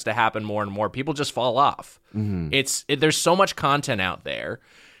if it starts to happen more and more, people just fall off. There's so much content out there,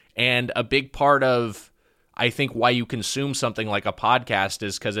 and a big part of, I think, why you consume something like a podcast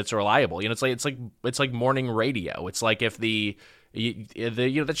is because it's reliable. You know, it's like morning radio. It's like if the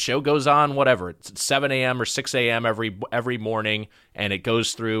show goes on, whatever, it's 7 a.m. or 6 a.m. every morning, and it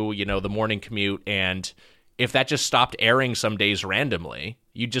goes through, you know, the morning commute. And if that just stopped airing some days randomly,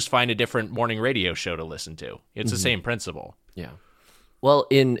 you'd just find a different morning radio show to listen to. It's the same principle. Yeah. Well,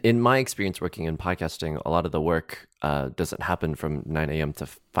 in my experience working in podcasting, a lot of the work doesn't happen from 9 a.m. to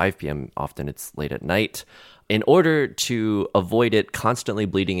 5 p.m. Often it's late at night. In order to avoid it constantly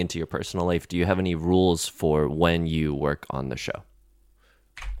bleeding into your personal life, do you have any rules for when you work on the show?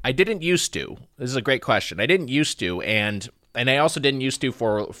 I didn't used to. This is a great question. I didn't used to, and I also didn't used to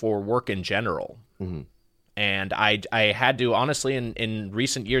for work in general. And I had to, honestly, in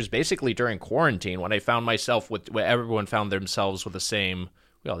recent years, basically during quarantine, when I found myself when everyone found themselves with the same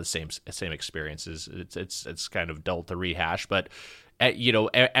experiences. It's kind of dull to rehash, but you know,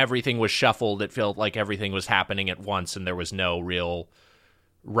 everything was shuffled. It felt like everything was happening at once, and there was no real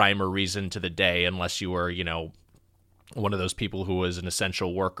rhyme or reason to the day, unless you were, you know, one of those people who was an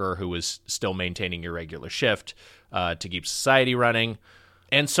essential worker who was still maintaining your regular shift to keep society running.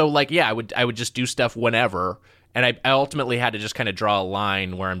 And so, like, yeah, I would just do stuff whenever, and I ultimately had to just kind of draw a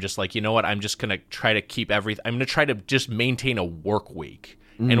line where I'm just like, you know what, I'm just gonna try to keep everything. I'm gonna try to just maintain a work week,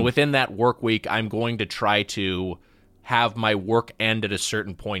 and within that work week, I'm going to try to have my work end at a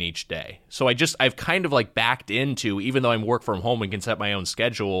certain point each day. So I've kind of like backed into, even though I'm work from home and can set my own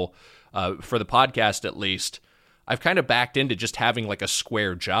schedule for the podcast at least, I've kind of backed into just having like a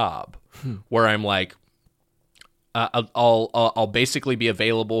square job where I'm like, I'll basically be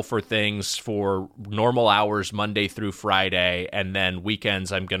available for things for normal hours Monday through Friday, and then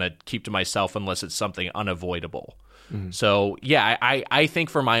weekends I'm gonna keep to myself unless it's something unavoidable. So yeah, I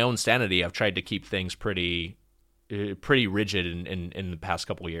think for my own sanity, I've tried to keep things pretty rigid in the past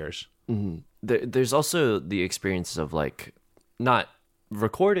couple of years. There's also the experiences of like not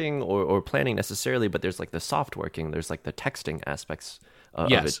recording or planning necessarily, but there's like the soft working, there's like the texting aspects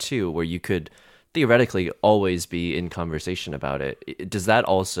of it too, where you could theoretically always be in conversation about it. Does that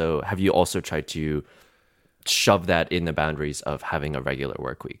also, have you also tried to shove that in the boundaries of having a regular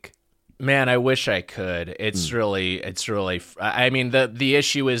work week? Man, I wish I could. It's really, I mean, the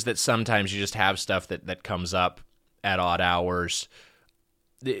issue is that sometimes you just have stuff that comes up at odd hours.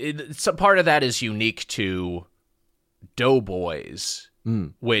 Some part of that is unique to Doughboys,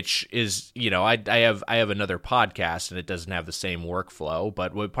 which is, you know, I have another podcast and it doesn't have the same workflow,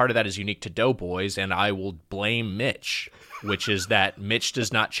 but part of that is unique to Doughboys, and I will blame Mitch, which is that Mitch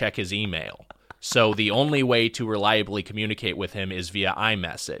does not check his email. So the only way to reliably communicate with him is via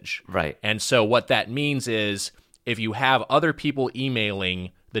iMessage. Right. And so what that means is if you have other people emailing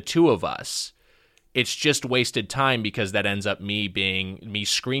the two of us, it's just wasted time because that ends up me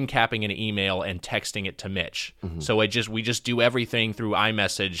screen capping an email and texting it to Mitch. So we just do everything through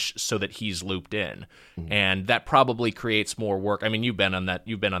iMessage so that he's looped in. And that probably creates more work. I mean, you've been on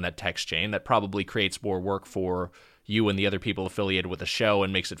that text chain. That probably creates more work for you and the other people affiliated with the show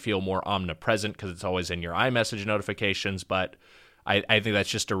and makes it feel more omnipresent because it's always in your iMessage notifications. But I think that's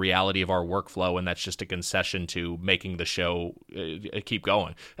just a reality of our workflow, and that's just a concession to making the show keep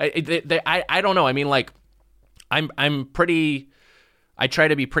going. I don't know. I mean, like, I try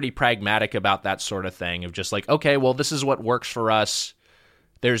to be pretty pragmatic about that sort of thing of just like, okay, well, this is what works for us.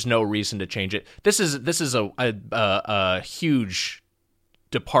 There's no reason to change it. This is a huge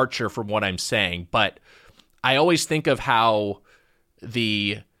departure from what I'm saying, but I always think of how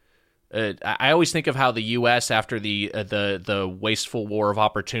the U.S. after the wasteful war of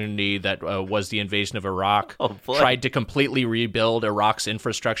opportunity that was the invasion of Iraq tried to completely rebuild Iraq's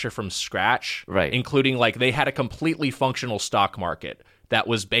infrastructure from scratch, right? Including like they had a completely functional stock market that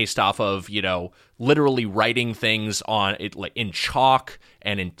was based off of literally writing things on it like in chalk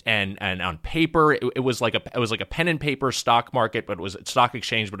and on paper. It was like a pen and paper stock market, but it was a stock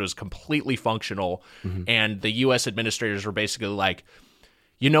exchange, but it was completely functional. And the U.S. administrators were basically like,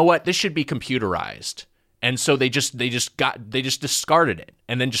 you know what? This should be computerized. And so they just discarded it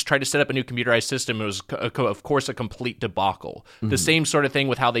and then just tried to set up a new computerized system. It was, of course, a complete debacle. The same sort of thing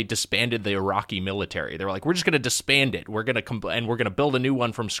with how they disbanded the Iraqi military. They were like, we're just going to disband it. We're going to build a new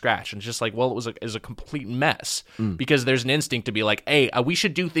one from scratch. And it's just like, well, it was a complete mess because there's an instinct to be like, hey, we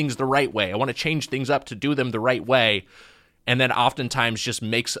should do things the right way. I want to change things up to do them the right way. And then oftentimes just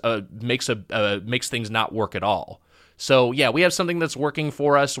makes things not work at all. So yeah, we have something that's working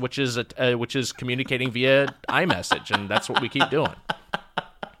for us, which is communicating via iMessage, and that's what we keep doing. I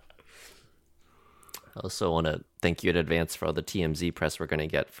also want to thank you in advance for all the TMZ press we're going to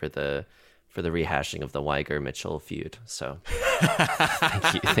get for the rehashing of the Weiger-Mitchell feud. So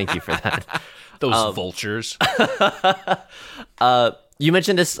thank you for that. Those vultures. You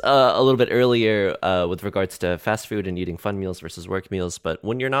mentioned this a little bit earlier with regards to fast food and eating fun meals versus work meals. But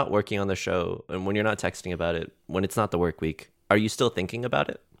when you're not working on the show and when you're not texting about it, when it's not the work week, are you still thinking about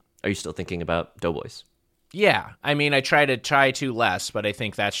it? Are you still thinking about Doughboys? Yeah, I mean, I try to less, but I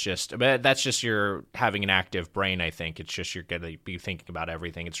think that's just your having an active brain. I think it's just you're gonna be thinking about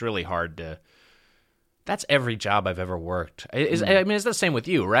everything. It's really hard to. That's every job I've ever worked. I mean, it's the same with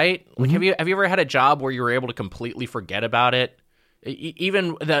you, right? Like, have you ever had a job where you were able to completely forget about it?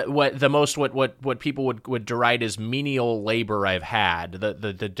 Even what people would deride as menial labor I've had,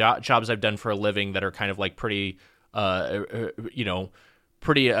 the jobs I've done for a living that are kind of like pretty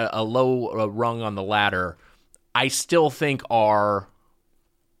pretty a low rung on the ladder, I still think are.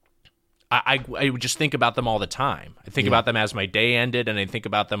 I would just think about them all the time. I think about them as my day ended, and I think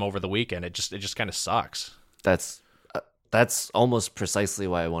about them over the weekend. It just kind of sucks. That's almost precisely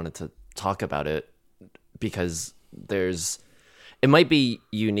why I wanted to talk about it, because it might be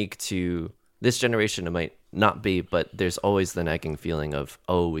unique to this generation. It might not be, but there's always the nagging feeling of,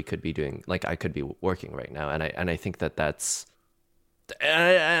 oh, we could be doing, like, I could be working right now, and I think that's.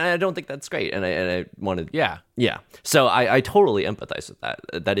 I don't think that's great, and I wanted, yeah. So I totally empathize with that.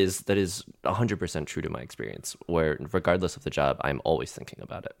 That is 100% true to my experience. Where regardless of the job, I'm always thinking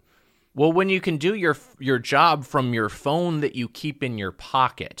about it. Well, when you can do your job from your phone that you keep in your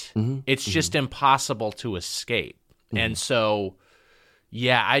pocket, it's just impossible to escape. And so,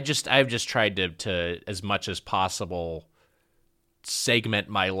 yeah, I've just tried to as much as possible segment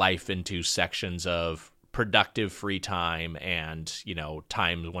my life into sections of productive free time and,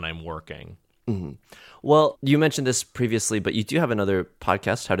 times when I'm working. Well, you mentioned this previously, but you do have another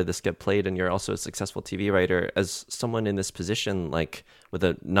podcast, How Did This Get Played? And you're also a successful TV writer. As someone in this position, like with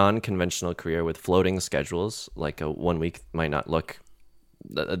a non-conventional career with floating schedules, like a 1 week might not look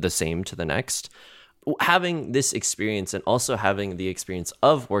the same to the next. Having this experience and also having the experience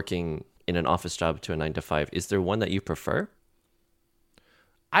of working in an office job to a 9 to 5, is there one that you prefer?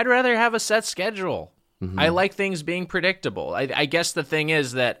 I'd rather have a set schedule. I like things being predictable. I guess the thing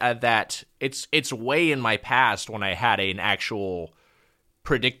is that it's way in my past when I had an actual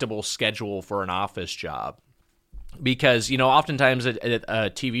predictable schedule for an office job. Because, oftentimes a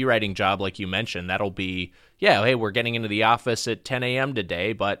TV writing job, like you mentioned, that'll be, hey, we're getting into the office at 10 a.m.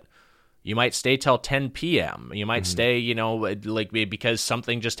 today, but you might stay till 10 p.m. You might stay, because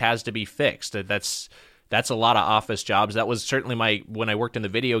something just has to be fixed. That's a lot of office jobs. That was certainly when I worked in the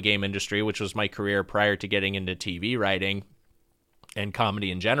video game industry, which was my career prior to getting into TV writing and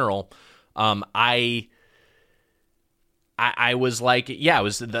comedy in general. I was like, yeah, it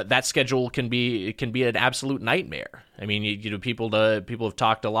was that schedule can be an absolute nightmare. I mean, people have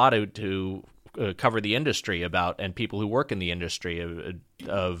talked a lot to cover the industry about, and people who work in the industry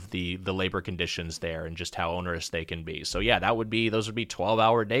of the labor conditions there and just how onerous they can be. So yeah, those would be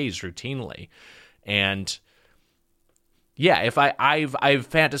 12-hour days routinely. And yeah, if I've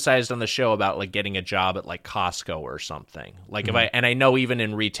fantasized on the show about like getting a job at like Costco or something. Like if I know even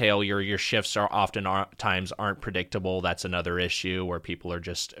in retail your shifts times aren't predictable. That's another issue where people are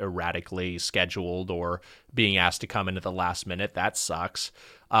just erratically scheduled or being asked to come in at the last minute. That sucks.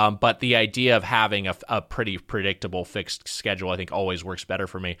 But the idea of having a pretty predictable fixed schedule, I think, always works better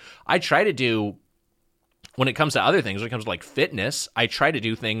for me. I try to do, when it comes to other things, when it comes to like fitness, I try to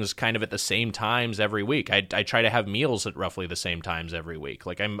do things kind of at the same times every week. I try to have meals at roughly the same times every week.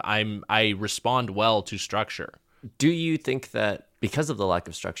 Like I respond well to structure. Do you think that because of the lack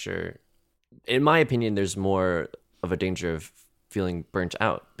of structure, in my opinion, there's more of a danger of feeling burnt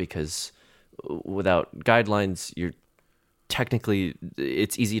out, because without guidelines,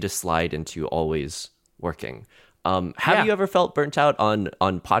 it's easy to slide into always working. Have you ever felt burnt out on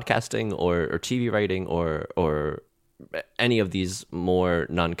podcasting or TV writing or any of these more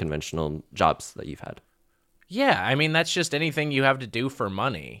non-conventional jobs that you've had? Yeah, I mean, that's just anything you have to do for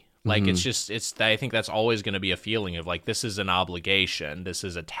money. Like, I think that's always going to be a feeling of like, this is an obligation, this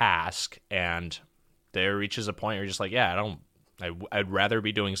is a task, and there reaches a point where you're just like, yeah, I'd rather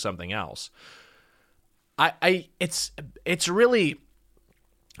be doing something else. It's really,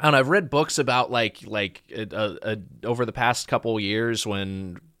 I don't know, I've read books about like over the past couple years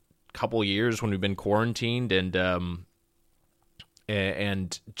when we've been quarantined, and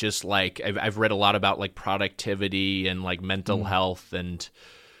just like I've read a lot about like productivity and like mental health and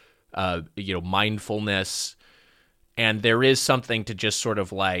mindfulness, and there is something to just sort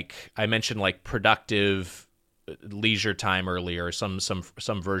of like, I mentioned like productive leisure time earlier, some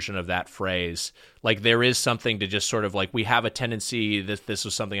version of that phrase. Like there is something to just sort of like, we have a tendency, this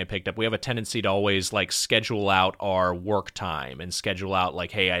was something I picked up, we have a tendency to always like schedule out our work time and schedule out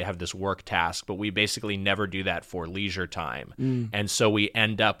like, hey, I have this work task, but we basically never do that for leisure time. And so we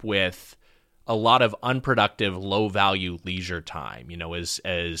end up with a lot of unproductive, low value leisure time,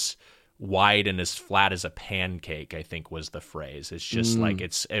 as wide and as flat as a pancake, I think was the phrase. It's just like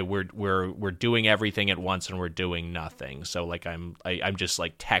we're doing everything at once and we're doing nothing. So like I'm just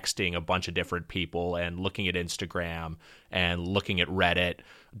like texting a bunch of different people and looking at Instagram and looking at Reddit,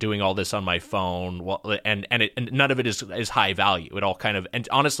 doing all this on my phone. Well, and none of it is high value. It all kind of, and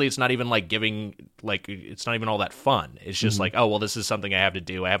honestly, it's not even like it's not even all that fun. It's just like, oh well, this is something I have to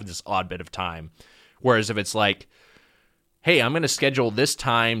do. I have this odd bit of time. Whereas if it's like, hey, I'm going to schedule this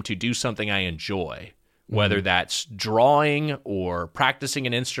time to do something I enjoy, whether that's drawing or practicing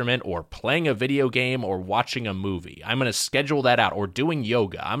an instrument or playing a video game or watching a movie. I'm going to schedule that out, or doing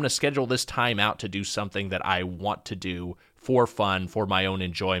yoga. I'm going to schedule this time out to do something that I want to do for fun, for my own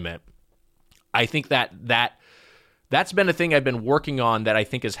enjoyment. I think that's been a thing I've been working on that I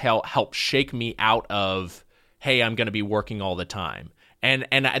think has helped shake me out of, hey, I'm going to be working all the time. And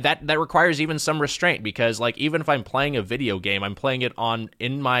that requires even some restraint, because like even if I'm playing a video game, I'm playing it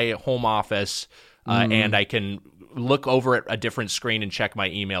in my home office, and I can look over at a different screen and check my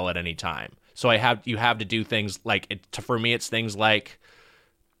email at any time. So you have to do things like, for me it's things like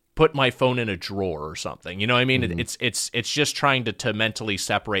put my phone in a drawer or something. You know what I mean? It's just trying to mentally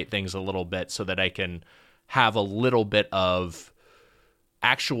separate things a little bit so that I can have a little bit of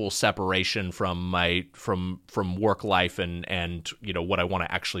actual separation from work life and what I want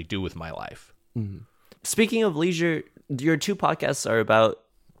to actually do with my life. Speaking of leisure, your two podcasts are about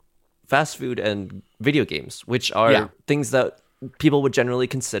fast food and video games, which are things that people would generally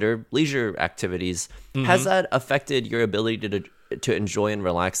consider leisure activities. Has that affected your ability to enjoy and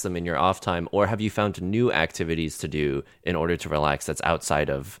relax them in your off time, or have you found new activities to do in order to relax that's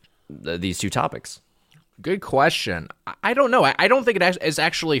outside of these two topics? Good question. I don't know. I don't think it has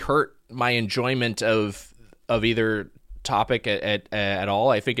actually hurt my enjoyment of either topic at all.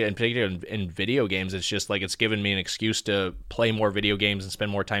 I think in particular in video games, it's just like it's given me an excuse to play more video games and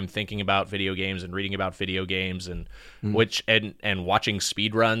spend more time thinking about video games and reading about video games, and and watching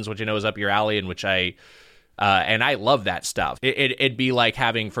speed runs, which I know is up your alley, and which I love that stuff. It'd be like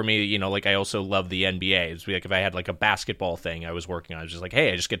having, for me, like I also love the NBA. It'd be like if I had like a basketball thing I was working on, I was just like,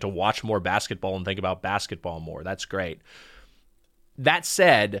 hey, I just get to watch more basketball and think about basketball more. That's great. That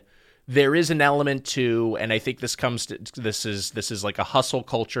said, there is an element to, and I think this is like a hustle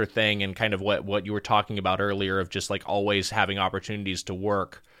culture thing, and kind of what you were talking about earlier of just like always having opportunities to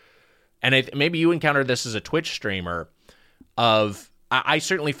work. And maybe you encountered this as a Twitch streamer, of I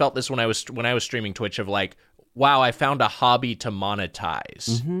certainly felt this when I was streaming Twitch of like, wow, I found a hobby to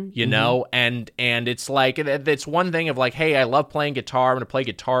monetize, you know? And it's like, it's one thing of like, hey, I love playing guitar. I'm going to play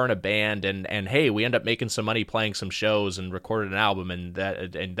guitar in a band. And hey, we end up making some money playing some shows and recorded an album, and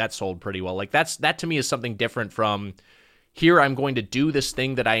that sold pretty well. Like that to me is something different from here. I'm going to do this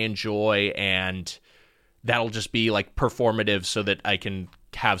thing that I enjoy, and that'll just be like performative so that I can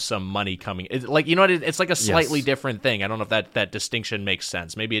have some money coming. It's like, you know what? It's like a slightly different thing. I don't know if that distinction makes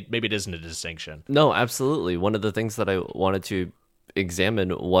sense. Maybe it isn't a distinction. No, absolutely. One of the things that I wanted to examine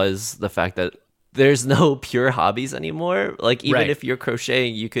was the fact that there's no pure hobbies anymore. Like even if you're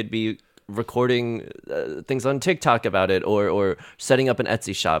crocheting, you could be recording things on TikTok about it, or setting up an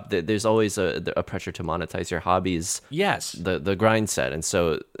Etsy shop. There's always a pressure to monetize your hobbies. Yes. The grind set. And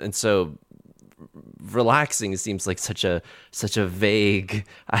so relaxing seems like such a vague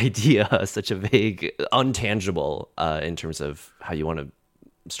idea, such a vague, untangible in terms of how you want to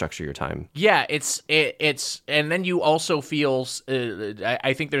structure your time. Yeah, it's and then you also feel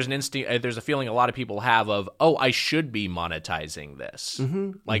I think there's an instinct, there's a feeling a lot of people have of, oh, I should be monetizing this.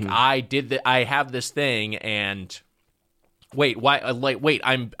 I have this thing, and wait,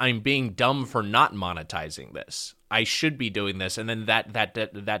 I'm being dumb for not monetizing this. I should be doing this, and then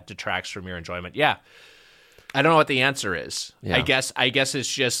that detracts from your enjoyment. Yeah, I don't know what the answer is. Yeah. I guess it's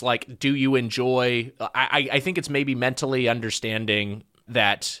just like, do you enjoy? I think it's maybe mentally understanding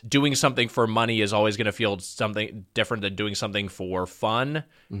that doing something for money is always going to feel something different than doing something for fun.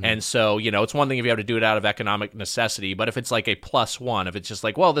 And so, you know, it's one thing if you have to do it out of economic necessity, but if it's like a +1, if it's just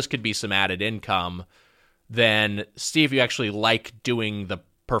like, well, this could be some added income, then see if you actually like doing the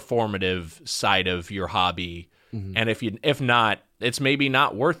performative side of your hobby. And if not, it's maybe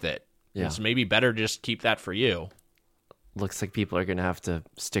not worth it. Yeah. It's maybe better just keep that for you. Looks like people are going to have to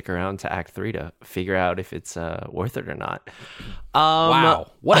stick around to Act 3 to figure out if it's worth it or not. Wow,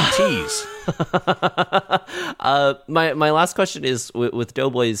 what a tease. My last question is, with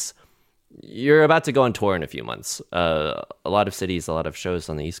Doughboys, you're about to go on tour in a few months. A lot of cities, a lot of shows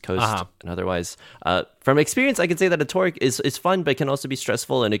on the East Coast and otherwise. From experience, I can say that a tour is fun, but can also be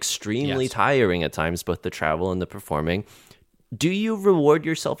stressful and extremely tiring at times, both the travel and the performing. Do you reward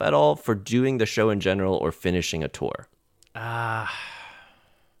yourself at all for doing the show in general or finishing a tour?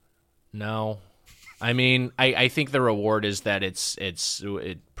 No. I mean, I think the reward is that it's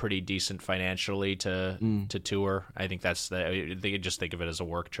pretty decent financially to tour. I think they just think of it as a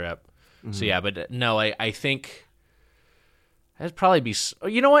work trip. So yeah, but no, I think that'd probably be.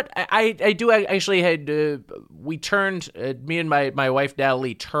 You know what? I do actually had. We turned me and my wife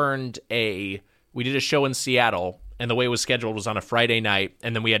Natalie we did a show in Seattle, and the way it was scheduled was on a Friday night,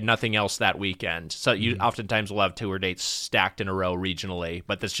 and then we had nothing else that weekend. So you oftentimes will have tour dates stacked in a row regionally,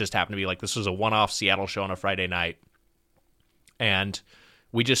 but this just happened to be like, this was a one-off Seattle show on a Friday night, and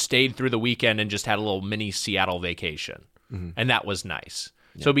we just stayed through the weekend and just had a little mini Seattle vacation, and that was nice.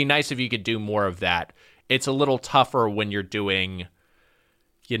 Yeah. So it'd be nice if you could do more of that. It's a little tougher when you're doing,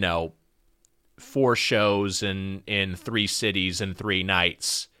 4 shows in 3 cities in 3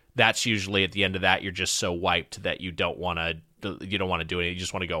 nights. That's usually at the end of that, you're just so wiped that you don't want to do it. You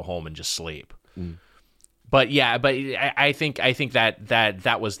just want to go home and just sleep. But yeah, I think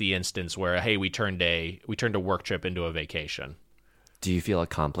that was the instance where, hey, we turned a work trip into a vacation. Do you feel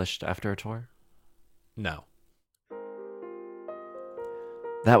accomplished after a tour? No.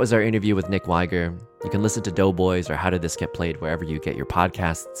 That was our interview with Nick Wiger. You can listen to Doughboys or How Did This Get Played wherever you get your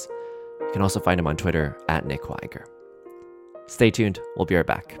podcasts. You can also find him on Twitter at Nick Wiger. Stay tuned. We'll be right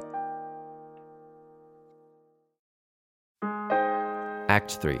back.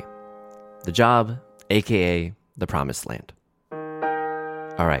 Act 3. The job, aka the promised land.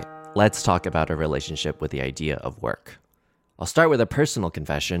 All right, let's talk about our relationship with the idea of work. I'll start with a personal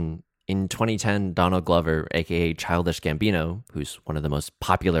confession. In 2010, Donald Glover, aka Childish Gambino, who's one of the most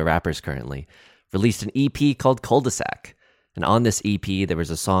popular rappers currently, released an EP called Cul-de-sac. And on this EP, there was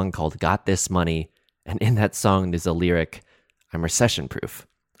a song called Got This Money. And in that song, there's a lyric, I'm recession-proof.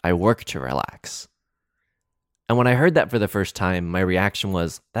 I work to relax. And when I heard that for the first time, my reaction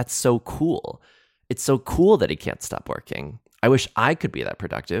was, that's so cool. It's so cool that he can't stop working. I wish I could be that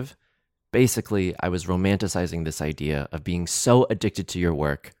productive. Basically, I was romanticizing this idea of being so addicted to your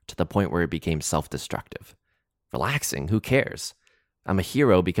work to the point where it became self-destructive. Relaxing, who cares? I'm a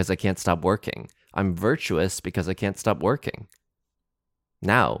hero because I can't stop working. I'm virtuous because I can't stop working.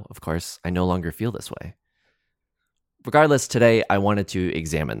 Now, of course, I no longer feel this way. Regardless, today I wanted to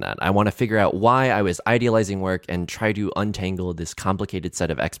examine that. I want to figure out why I was idealizing work and try to untangle this complicated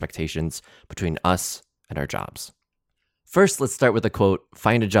set of expectations between us and our jobs. First, let's start with the quote,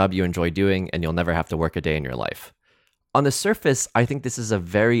 find a job you enjoy doing and you'll never have to work a day in your life. On the surface, I think this is a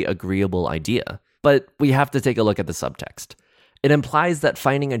very agreeable idea, but we have to take a look at the subtext. It implies that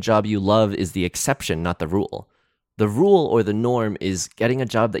finding a job you love is the exception, not the rule. The rule or the norm is getting a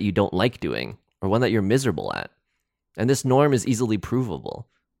job that you don't like doing, or one that you're miserable at. And this norm is easily provable.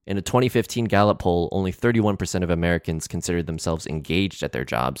 In a 2015 Gallup poll, only 31% of Americans considered themselves engaged at their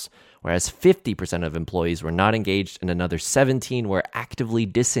jobs, whereas 50% of employees were not engaged and another 17% were actively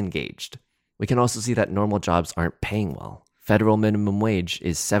disengaged. We can also see that normal jobs aren't paying well. Federal minimum wage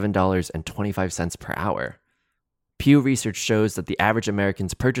is $7.25 per hour. Pew Research shows that the average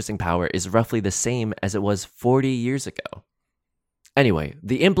American's purchasing power is roughly the same as it was 40 years ago. Anyway,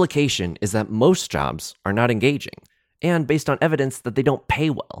 the implication is that most jobs are not engaging, and based on evidence that they don't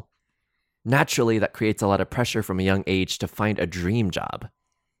pay well. Naturally, that creates a lot of pressure from a young age to find a dream job.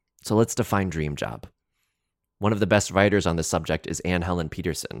 So let's define dream job. One of the best writers on this subject is Anne Helen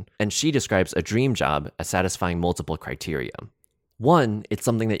Peterson, and she describes a dream job as satisfying multiple criteria. One, it's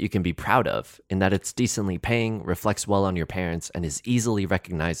something that you can be proud of, in that it's decently paying, reflects well on your parents, and is easily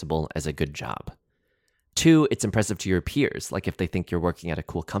recognizable as a good job. Two, it's impressive to your peers, like if they think you're working at a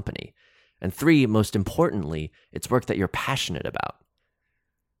cool company. And three, most importantly, it's work that you're passionate about.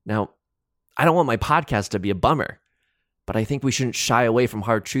 Now, I don't want my podcast to be a bummer, but I think we shouldn't shy away from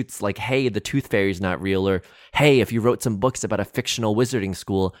hard truths like, hey, the tooth fairy's not real, or hey, if you wrote some books about a fictional wizarding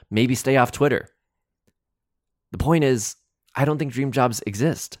school, maybe stay off Twitter. The point is, I don't think dream jobs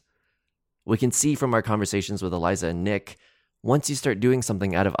exist. We can see from our conversations with Eliza and Nick, once you start doing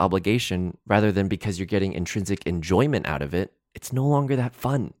something out of obligation, rather than because you're getting intrinsic enjoyment out of it, it's no longer that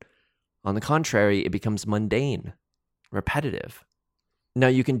fun. On the contrary, it becomes mundane, repetitive. Now,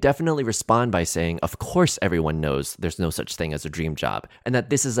 you can definitely respond by saying, of course everyone knows there's no such thing as a dream job, and that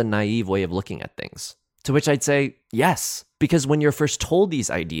this is a naive way of looking at things. To which I'd say, yes, because when you're first told these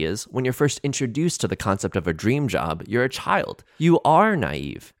ideas, when you're first introduced to the concept of a dream job, you're a child. You are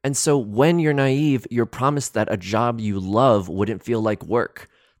naive. And so when you're naive, you're promised that a job you love wouldn't feel like work,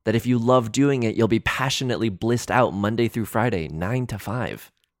 that if you love doing it, you'll be passionately blissed out Monday through Friday, 9 to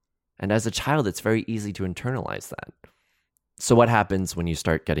 5. And as a child, it's very easy to internalize that. So what happens when you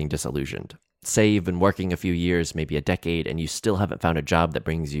start getting disillusioned? Say you've been working a few years, maybe a decade, and you still haven't found a job that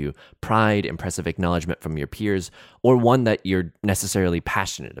brings you pride, impressive acknowledgement from your peers, or one that you're necessarily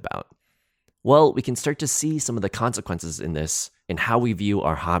passionate about. Well, we can start to see some of the consequences in this in how we view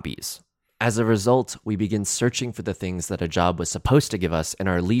our hobbies. As a result, we begin searching for the things that a job was supposed to give us in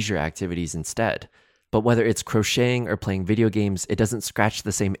our leisure activities instead. But whether it's crocheting or playing video games, it doesn't scratch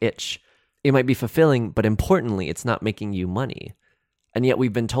the same itch. It might be fulfilling, but importantly, it's not making you money. And yet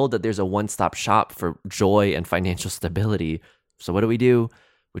we've been told that there's a one-stop shop for joy and financial stability. So what do?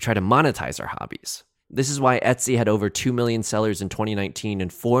 We try to monetize our hobbies. This is why Etsy had over 2 million sellers in 2019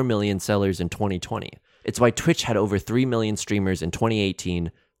 and 4 million sellers in 2020. It's why Twitch had over 3 million streamers in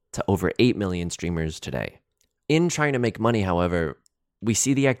 2018 to over 8 million streamers today. In trying to make money, however, we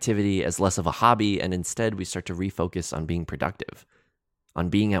see the activity as less of a hobby, and instead we start to refocus on being productive, on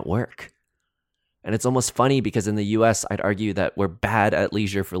being at work. And it's almost funny because in the US, I'd argue that we're bad at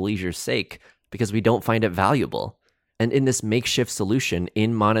leisure for leisure's sake because we don't find it valuable. And in this makeshift solution,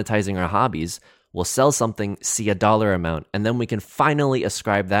 in monetizing our hobbies, we'll sell something, see a dollar amount, and then we can finally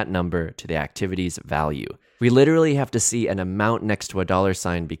ascribe that number to the activity's value. We literally have to see an amount next to a dollar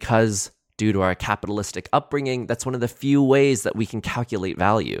sign because, due to our capitalistic upbringing, that's one of the few ways that we can calculate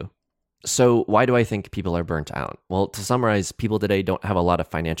value. So why do I think people are burnt out? Well, to summarize, people today don't have a lot of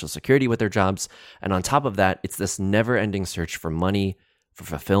financial security with their jobs. And on top of that, it's this never-ending search for money, for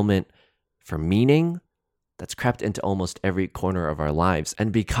fulfillment, for meaning that's crept into almost every corner of our lives.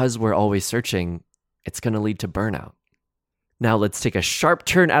 And because we're always searching, it's going to lead to burnout. Now let's take a sharp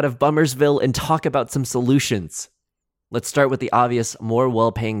turn out of Bummersville and talk about some solutions. Let's start with the obvious, more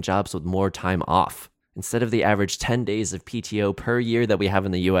well-paying jobs with more time off. Instead of the average 10 days of PTO per year that we have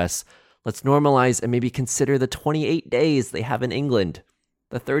in the US, let's normalize and maybe consider the 28 days they have in England,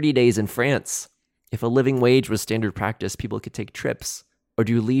 the 30 days in France. If a living wage was standard practice, people could take trips or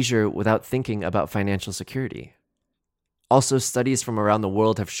do leisure without thinking about financial security. Also, studies from around the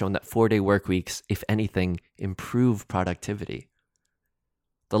world have shown that 4-day work weeks, if anything, improve productivity.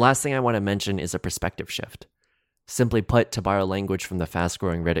 The last thing I want to mention is a perspective shift. Simply put, to borrow language from the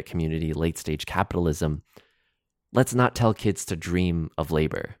fast-growing Reddit community, Late Stage Capitalism, let's not tell kids to dream of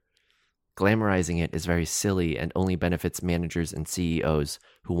labor. Glamorizing it is very silly and only benefits managers and CEOs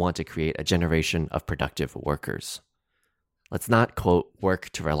who want to create a generation of productive workers. Let's not, quote, work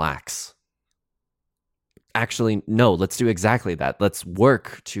to relax. Actually, no, let's do exactly that. Let's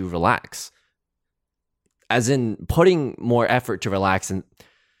work to relax. As in putting more effort to relax, and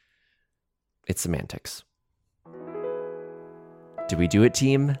it's semantics. Do we do it,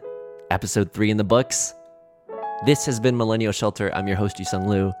 team? Episode 3 in the books. This has been Millennial Shelter. I'm your host, Yusung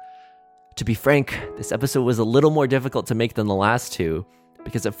Liu. To be frank, this episode was a little more difficult to make than the last two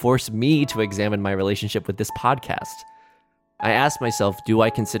because it forced me to examine my relationship with this podcast. I asked myself, do I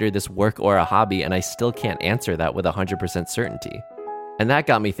consider this work or a hobby? And I still can't answer that with 100% certainty. And that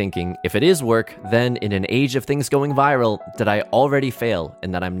got me thinking, if it is work, then in an age of things going viral, did I already fail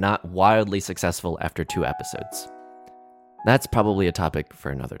in that I'm not wildly successful after 2 episodes? That's probably a topic for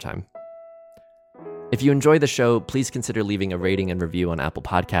another time. If you enjoy the show, please consider leaving a rating and review on Apple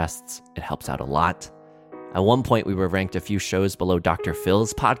Podcasts. It helps out a lot. At one point, we were ranked a few shows below Dr.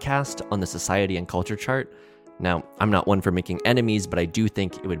 Phil's podcast on the Society and Culture chart. Now, I'm not one for making enemies, but I do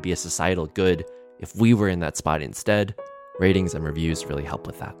think it would be a societal good if we were in that spot instead. Ratings and reviews really help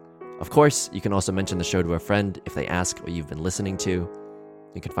with that. Of course, you can also mention the show to a friend if they ask what you've been listening to.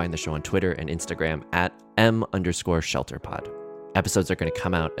 You can find the show on Twitter and Instagram at @m_shelterpod. Episodes are going to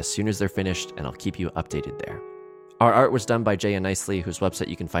come out as soon as they're finished, and I'll keep you updated there. Our art was done by Jaya Nicely, whose website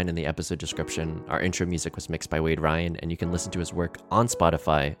you can find in the episode description. Our intro music was mixed by Wade Ryan, and you can listen to his work on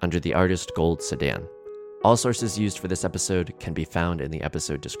Spotify under the artist Gold Sedan. All sources used for this episode can be found in the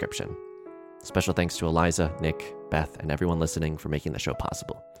episode description. Special thanks to Eliza, Nick, Beth, and everyone listening for making the show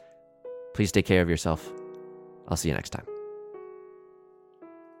possible. Please take care of yourself. I'll see you next time.